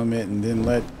the settlement and then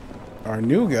let our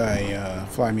new guy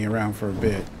fly me around for a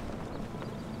bit.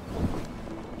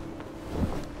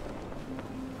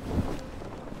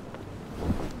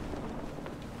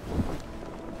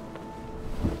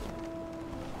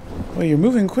 Well, you're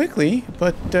moving quickly,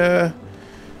 but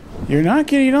you're not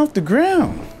getting off the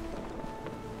ground.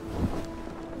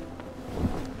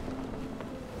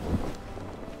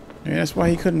 Maybe that's why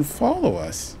he couldn't follow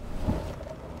us.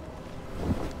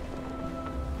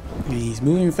 He's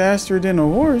moving faster than a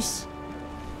horse.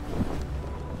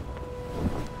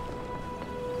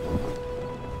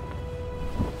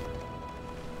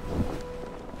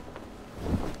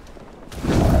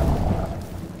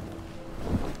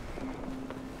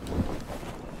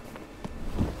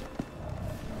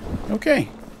 Okay.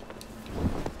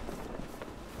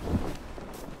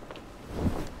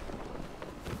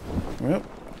 Well.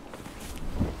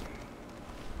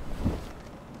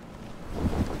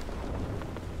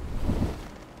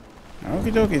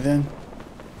 Okie dokie then.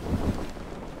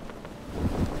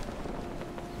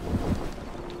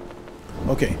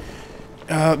 Okay.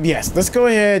 Yes, let's go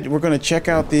ahead. We're going to check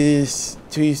out these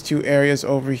two areas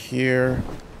over here.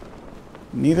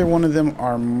 Neither one of them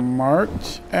are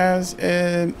marked as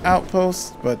an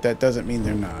outpost, but that doesn't mean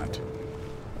they're not.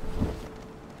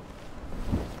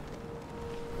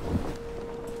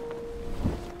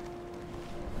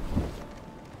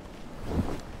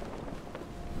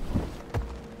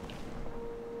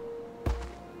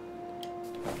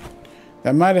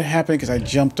 That might have happened because I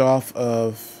jumped off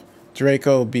of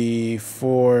Draco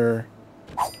before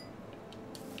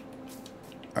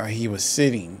he was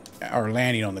sitting or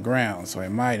landing on the ground, so I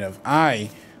might have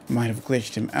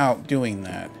glitched him out doing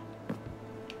that.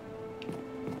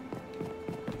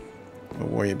 We'll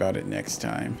worry about it next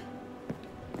time.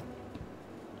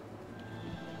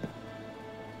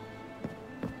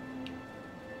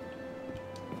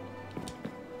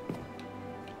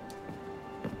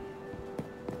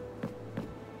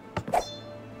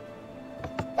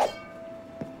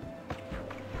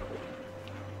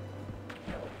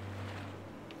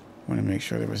 Want to make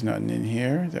sure there was nothing in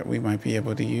here that we might be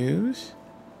able to use.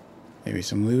 Maybe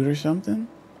some loot or something.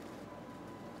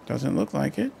 Doesn't look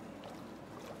like it.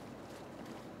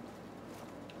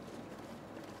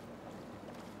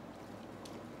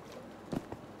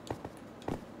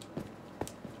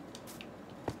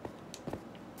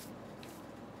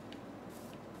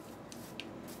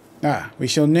 Ah, we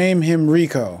shall name him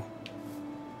Rico.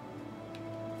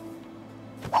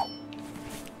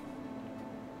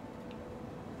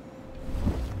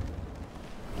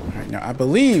 Now, I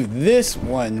believe this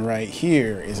one right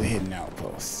here is a hidden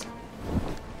outpost.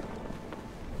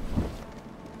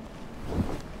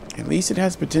 At least it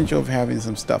has potential of having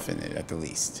some stuff in it, at the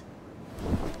least.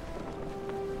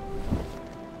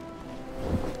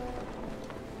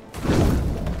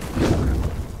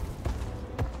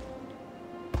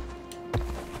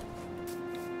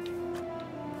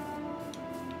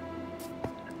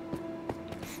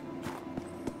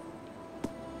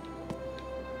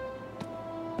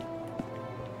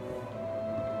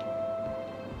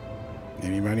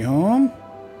 Anybody home?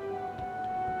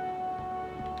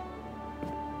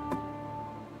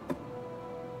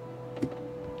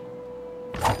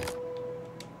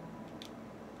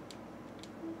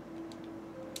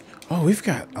 Oh, we've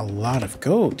got a lot of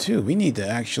gold too. We need to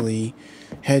actually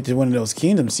head to one of those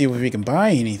kingdoms, see if we can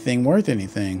buy anything worth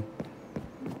anything.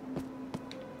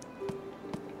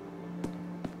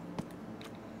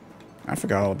 I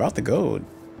forgot all about the gold.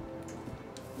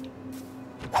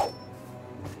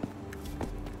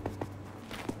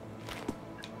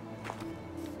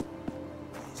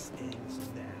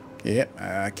 Yep,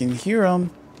 I can hear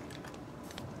them.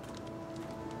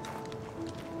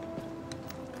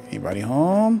 Anybody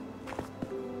home?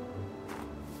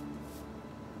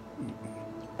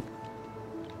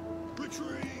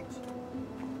 Retreat!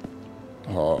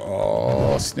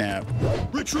 Oh, snap.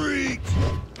 Retreat!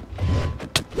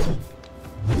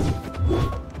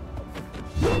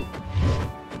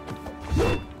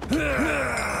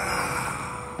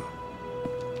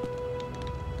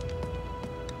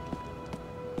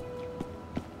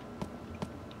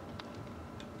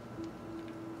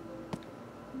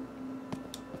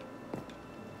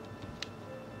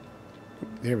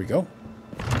 There we go.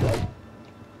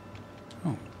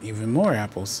 Oh, even more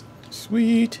apples.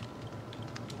 Sweet.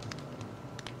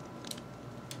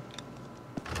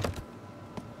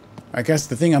 I guess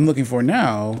the thing I'm looking for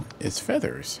now is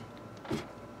feathers.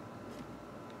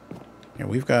 Yeah,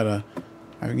 we've got to...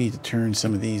 I need to turn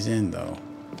some of these in, though.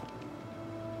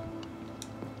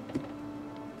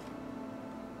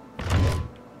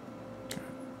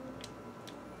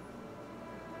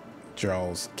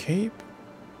 Jarl's Cape?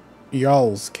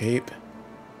 Jarl's Cape.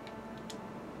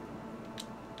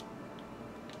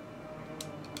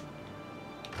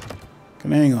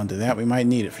 Gonna hang on to that. We might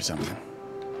need it for something.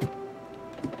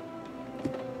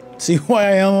 See why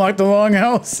I unlocked the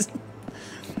longhouse?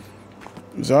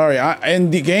 I'm sorry.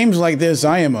 In the games like this,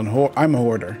 I'm a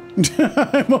hoarder.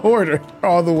 I'm a hoarder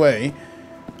all the way.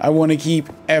 I want to keep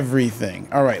everything.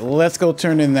 All right, let's go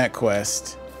turn in that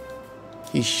quest.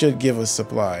 He should give us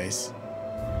supplies.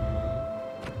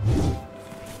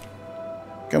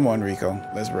 Come on, Rico.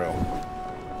 Let's roll.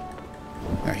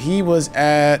 Now, he was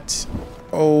at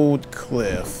Old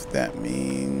Cliff. That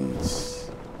means...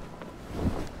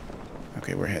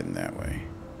 Okay, we're heading that way.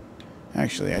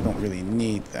 Actually, I don't really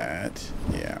need that.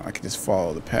 Yeah, I can just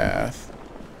follow the path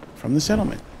from the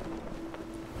settlement.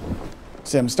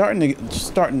 See, I'm starting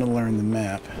to learn the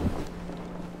map.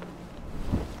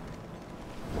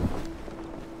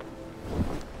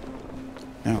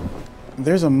 Now,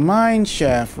 there's a mine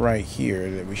shaft right here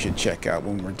that we should check out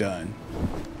when we're done.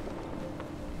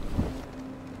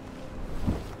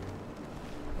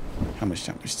 How much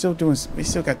time? We still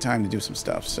got time to do some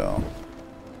stuff, so.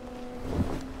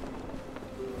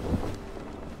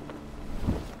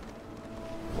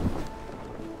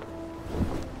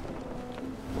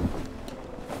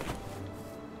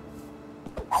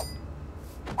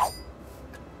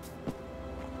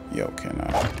 Yo, can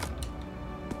I?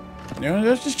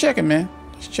 No, just checking, man.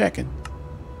 Just checking.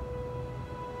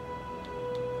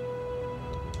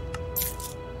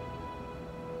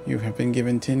 You have been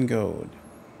given 10 gold.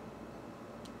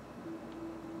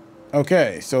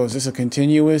 Okay, so is this a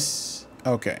continuous?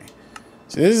 Okay.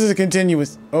 So this is a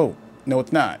continuous. Oh, no,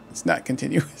 it's not. It's not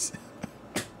continuous.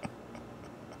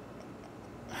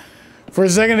 For a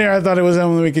second there, I thought it was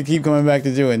something we could keep coming back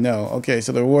to do it. No. Okay,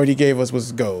 so the reward he gave us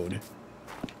was gold.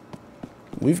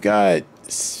 We've got,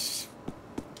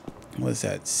 what is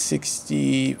that,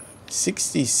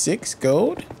 66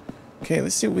 gold? Okay,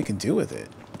 let's see what we can do with it.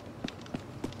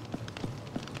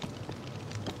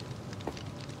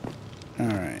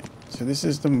 Alright, so this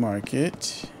is the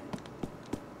market.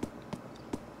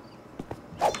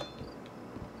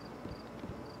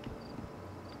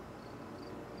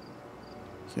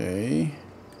 Okay.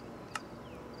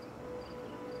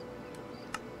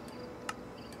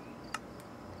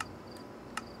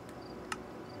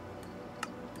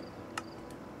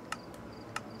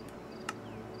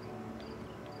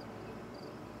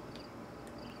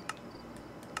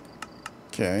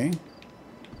 Okay.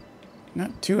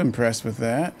 Not too impressed with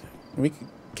that. We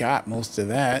got most of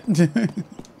that. What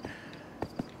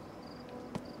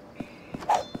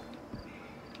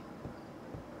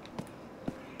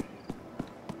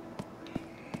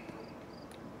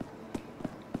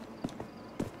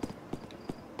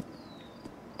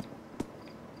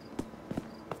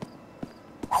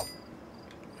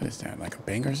is that, like a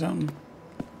bank or something?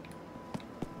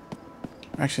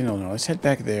 Actually, no. Let's head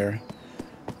back there.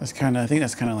 That's kind of, I think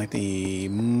that's kind of like the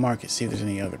market. See if there's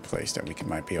any other place that we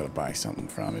might be able to buy something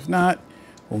from. If not,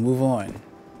 we'll move on.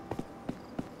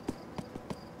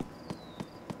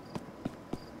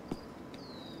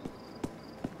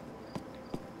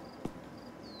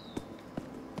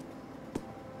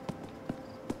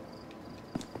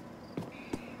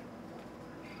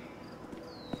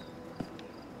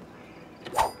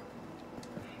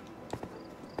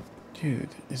 Dude,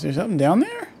 is there something down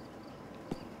there?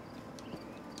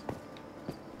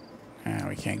 Ah,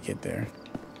 we can't get there.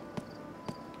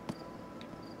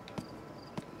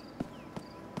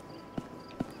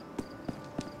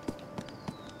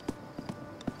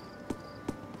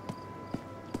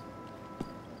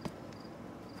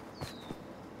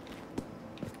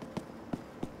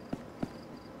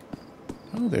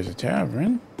 Oh, there's a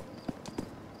tavern.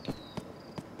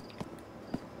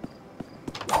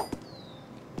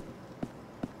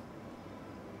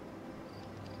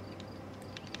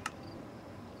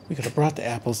 We could have brought the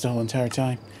apples the whole entire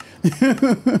time.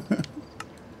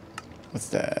 What's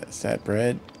that? Is that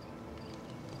bread?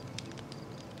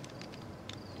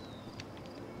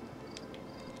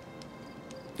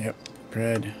 Yep,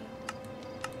 bread.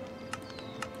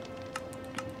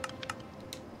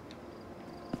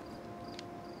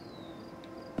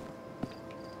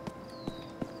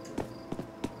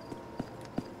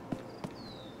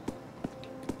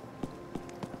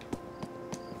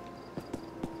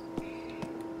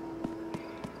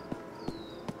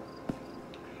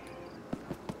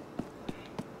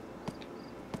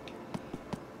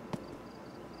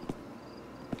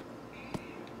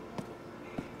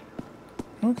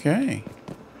 Okay.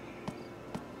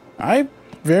 I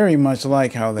very much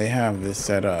like how they have this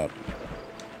set up.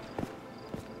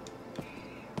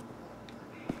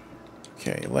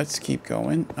 Okay, let's keep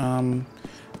going.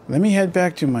 Let me head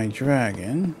back to my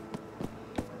dragon.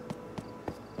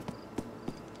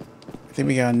 I think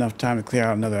we got enough time to clear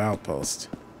out another outpost.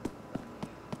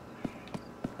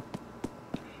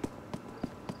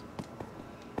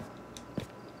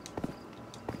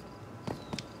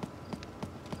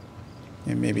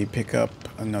 And maybe pick up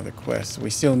another quest. We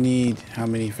still need how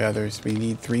many feathers? We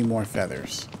need 3 more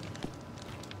feathers.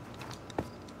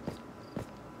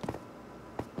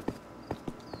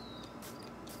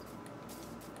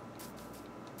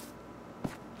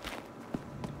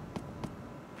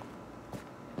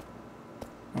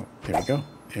 Oh, there we go.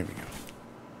 There we go.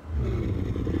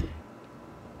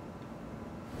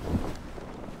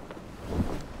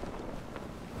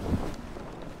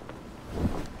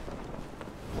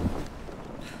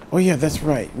 Oh yeah, that's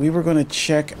right. We were going to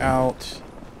check out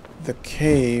the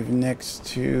cave next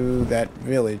to that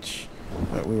village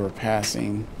that we were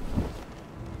passing.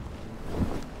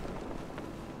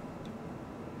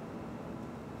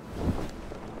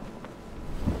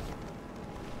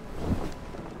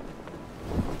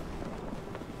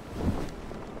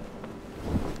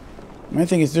 My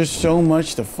thing is, there's so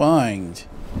much to find.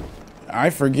 I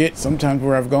forget sometimes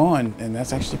where I've gone, and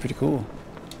that's actually pretty cool.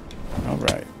 All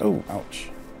right. Oh, ouch.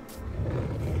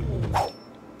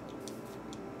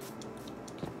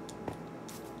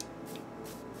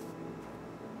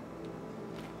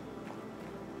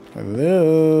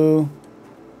 Hello.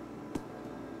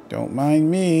 Don't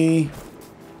mind me.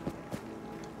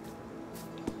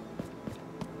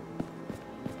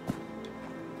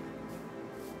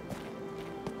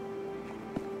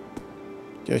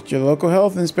 Just your local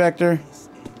health inspector.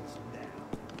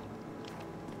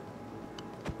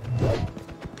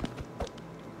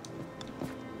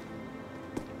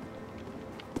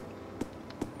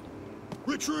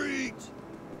 Retreat!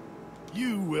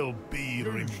 You will be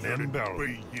remembered.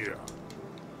 Be here.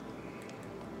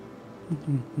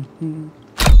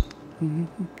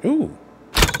 Ooh.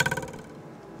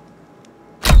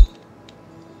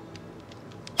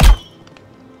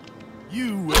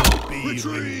 You will be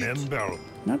remembered.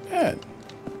 Not bad.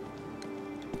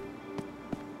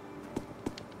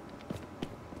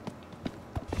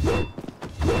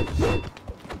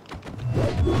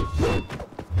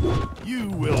 You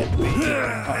will be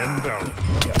remembered.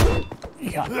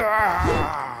 Yeah.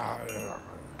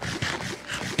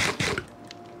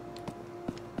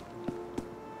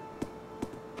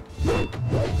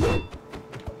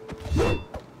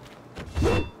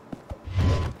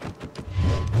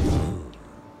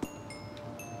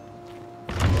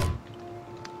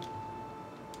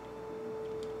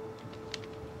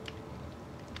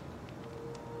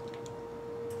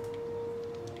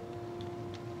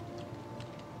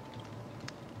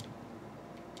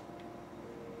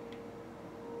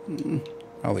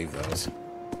 I'll leave those.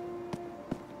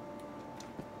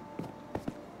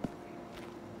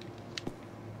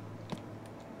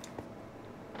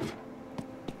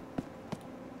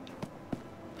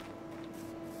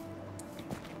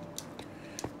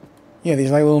 Yeah,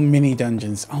 these like little mini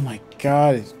dungeons. Oh my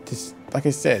god, it's just like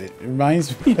I said, it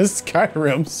reminds me of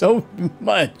Skyrim so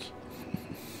much.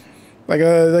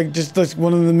 Like just like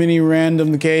one of the mini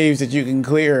random caves that you can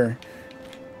clear.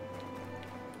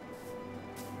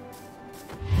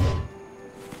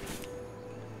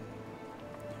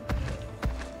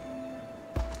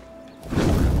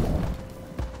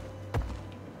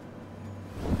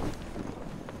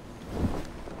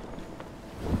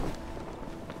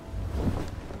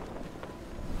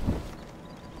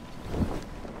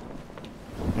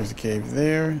 There's a cave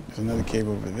there. There's another cave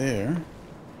over there.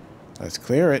 Let's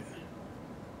clear it.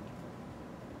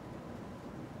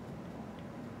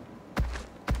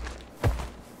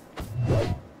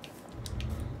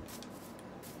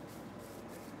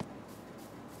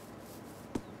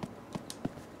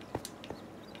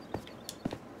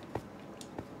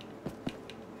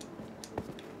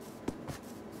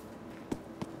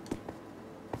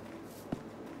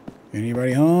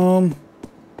 Anybody home?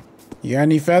 You got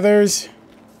any feathers?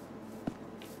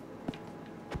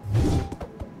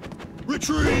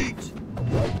 Retreat!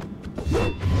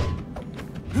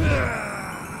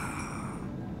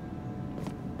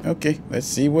 Okay, let's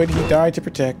see what he died to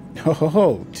protect.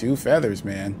 Oh, 2 feathers,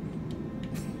 man.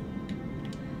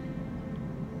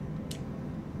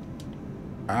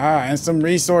 Ah, and some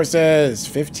resources.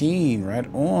 15, right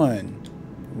on.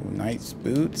 Ooh, knight's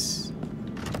boots.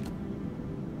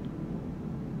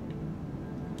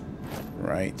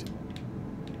 Right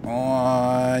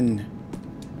on.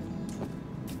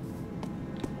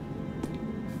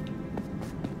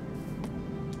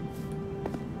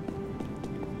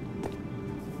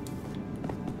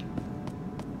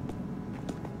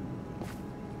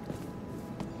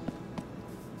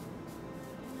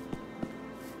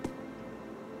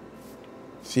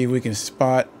 See if we can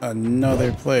spot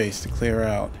another place to clear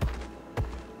out.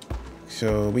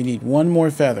 So we need one more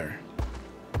feather.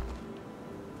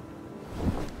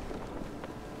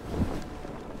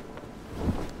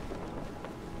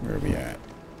 Where are we at?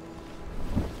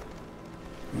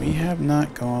 We have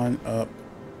not gone up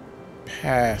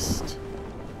past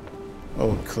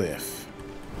Old Cliff.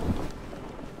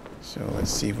 So let's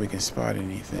see if we can spot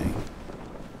anything.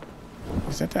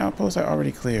 Is that the outpost I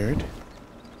already cleared?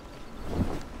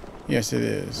 Yes, it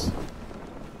is.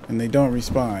 And they don't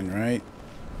respawn, right?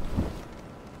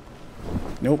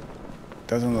 Nope.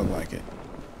 Doesn't look like it.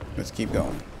 Let's keep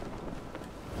going.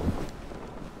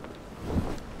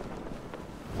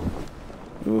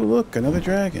 Ooh, look, another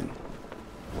dragon.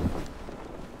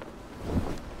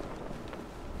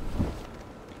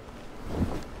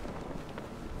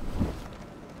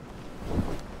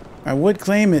 I would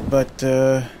claim it, but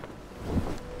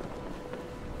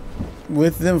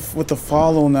with the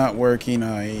follow not working,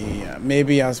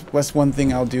 that's one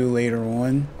thing I'll do later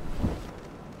on.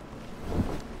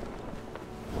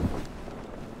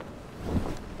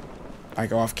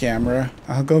 Like off camera,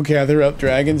 I'll go gather up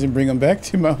dragons and bring them back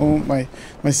to my home, my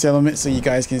settlement, so you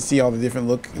guys can see all the different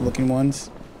looking ones.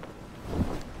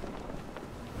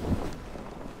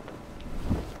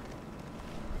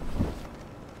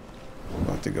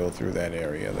 We'll have to go through that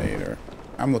area later.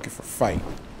 I'm looking for fight.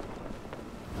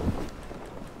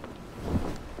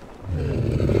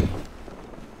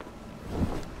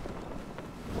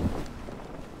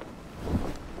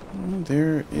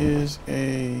 There is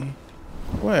a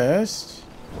quest.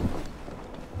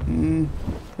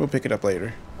 We'll pick it up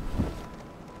later.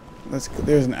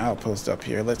 There's an outpost up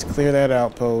here. Let's clear that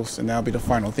outpost, and that'll be the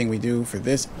final thing we do for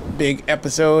this big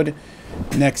episode.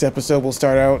 Next episode, we'll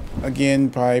start out again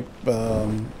by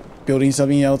building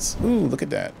something else. Ooh, look at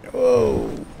that. Whoa.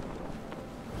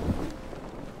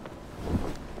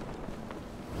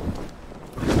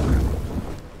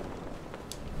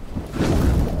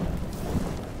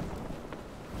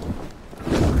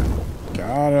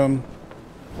 Got him.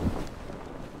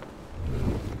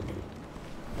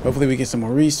 Hopefully we get some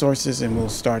more resources, and we'll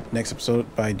start next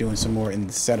episode by doing some more in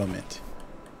the settlement.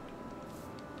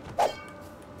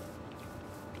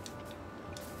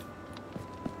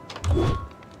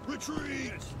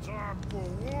 Retreat! It's time for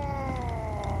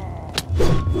war!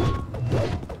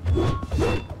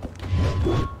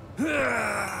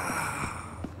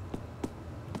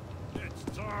 It's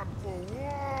time for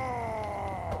war!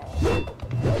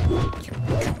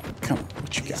 Come on,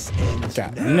 what you got?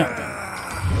 Got nothing.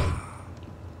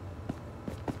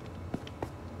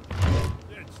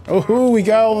 Oh, we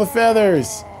got all the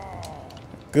feathers.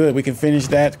 Good, we can finish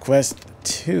that quest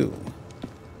too.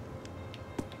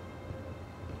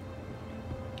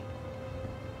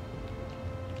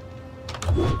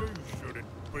 You shouldn't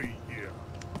be here.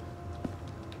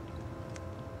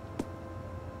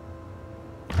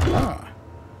 Ah.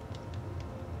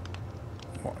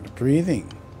 Water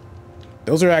breathing.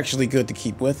 Those are actually good to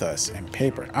keep with us. And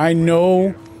paper. I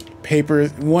know paper.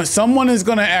 Someone is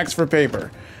going to ask for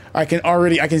paper. I can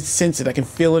sense it. I can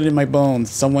feel it in my bones.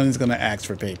 Someone is going to ask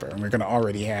for paper, and we're going to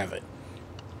already have it.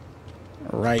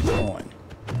 Right on.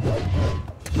 Come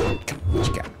on, what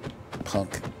you got,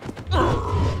 punk?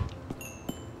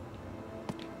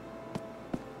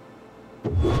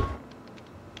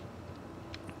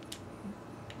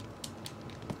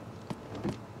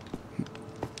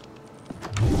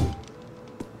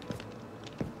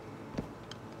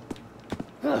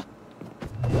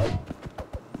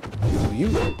 You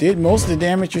did most of the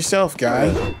damage yourself, guy.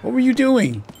 What were you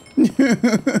doing?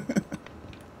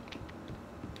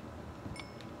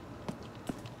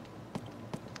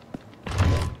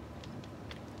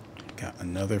 Got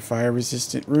another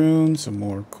fire-resistant rune, some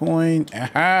more coin.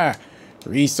 Aha!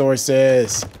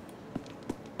 Resources.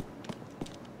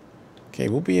 Okay,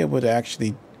 we'll be able to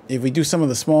actually, if we do some of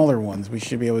the smaller ones, we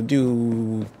should be able to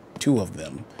do 2 of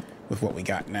them with what we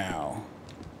got now.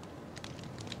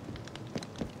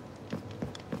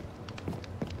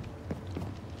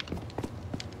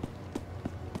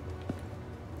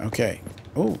 Okay.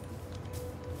 Oh.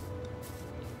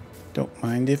 Don't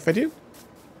mind if I do.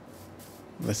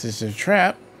 Unless it's a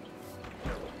trap.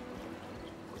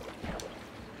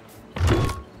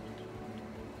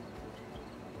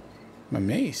 My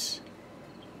mace.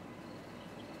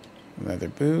 Leather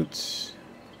boots.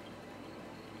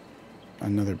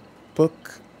 Another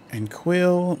book and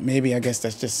quill. Maybe, I guess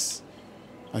that's just,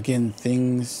 again,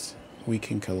 things we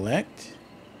can collect.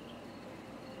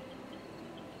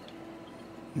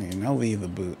 And I'll leave the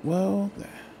boot. Well,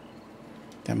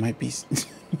 that might be...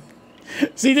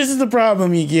 See, this is the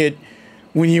problem you get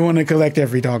when you want to collect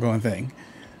every doggone thing.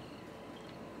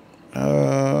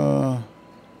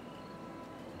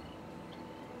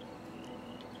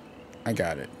 I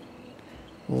got it.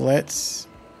 Let's...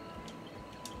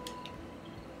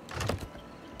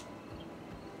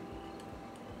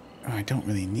 Oh, I don't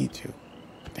really need to.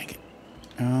 Dang it.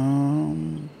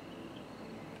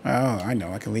 Oh, I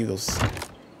know. I can leave those.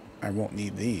 I won't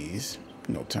need these.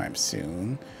 No time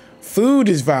soon. Food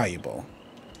is valuable.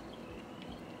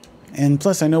 And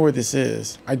plus, I know where this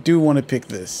is. I do want to pick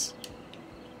this.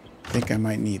 I think I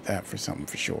might need that for something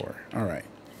for sure. All right.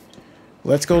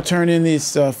 Let's go turn in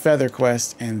this feather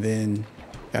quest, and then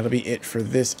that'll be it for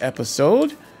this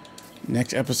episode.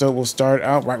 Next episode, we'll start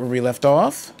out right where we left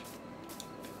off.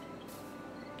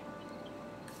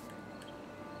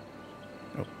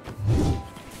 Oh.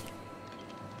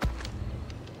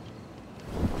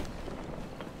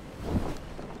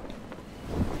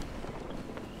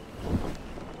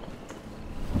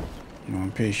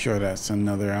 I'm pretty sure that's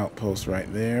another outpost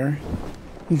right there.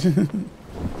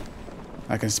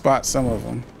 I can spot some of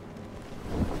them.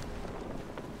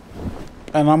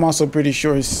 And I'm also pretty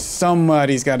sure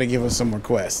somebody's got to give us some more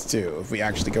quests too, if we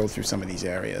actually go through some of these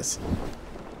areas.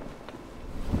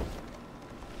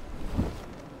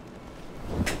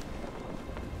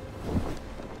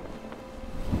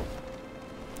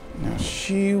 Now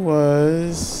she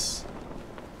was...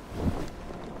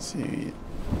 Let's see...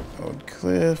 Old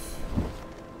Cliff.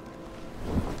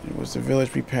 It was the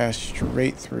village we passed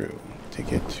straight through to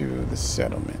get to the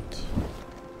settlement.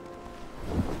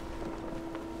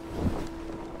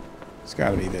 It's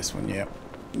got to be this one. Yep.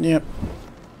 Yep.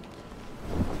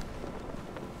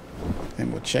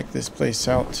 And we'll check this place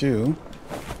out too.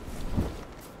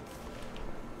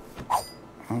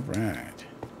 All right.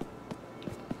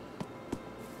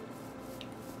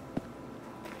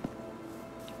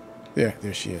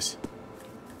 There she is.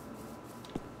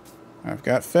 I've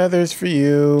got feathers for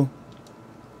you.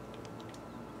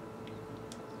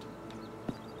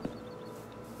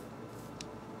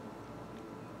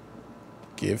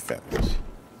 Give feathers.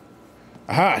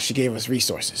 Aha, she gave us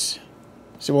resources.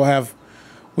 So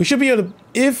we should be able to,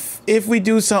 if we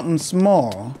do something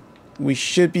small, we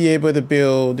should be able to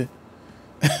build.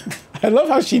 I love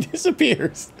how she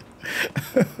disappears.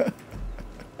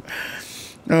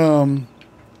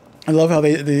 I love how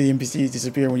the NPCs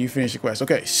disappear when you finish the quest.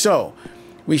 Okay, so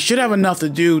we should have enough to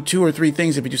do 2 or 3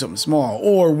 things if we do something small,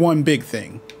 or one big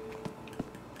thing.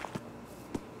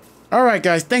 All right,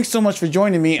 guys, thanks so much for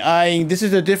joining me. This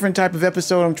is a different type of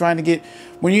episode I'm trying to get.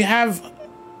 When you have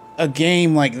a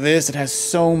game like this that has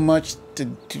so much to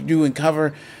do and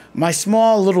cover, my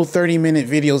small little 30-minute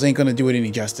videos ain't going to do it any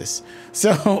justice.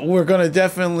 So we're going to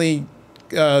definitely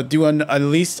do at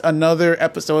least another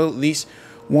episode, at least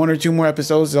 1 or 2 more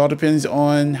episodes. It all depends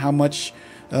on how much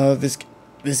this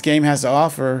game has to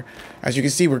offer. As you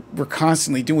can see, we're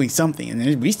constantly doing something,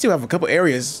 and we still have a couple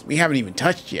areas we haven't even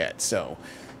touched yet. So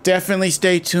definitely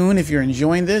stay tuned if you're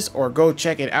enjoying this, or go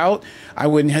check it out. I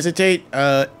wouldn't hesitate.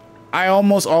 I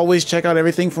almost always check out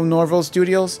everything from Norville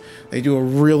Studios. They do a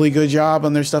really good job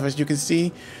on their stuff, as you can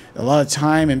see. A lot of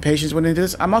time and patience went into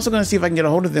this. I'm also going to see if I can get a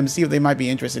hold of them, see if they might be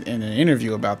interested in an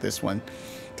interview about this one,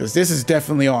 because this is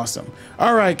definitely awesome.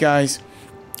 All right, guys.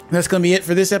 That's going to be it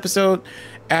for this episode.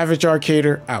 Average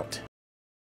Arcader out.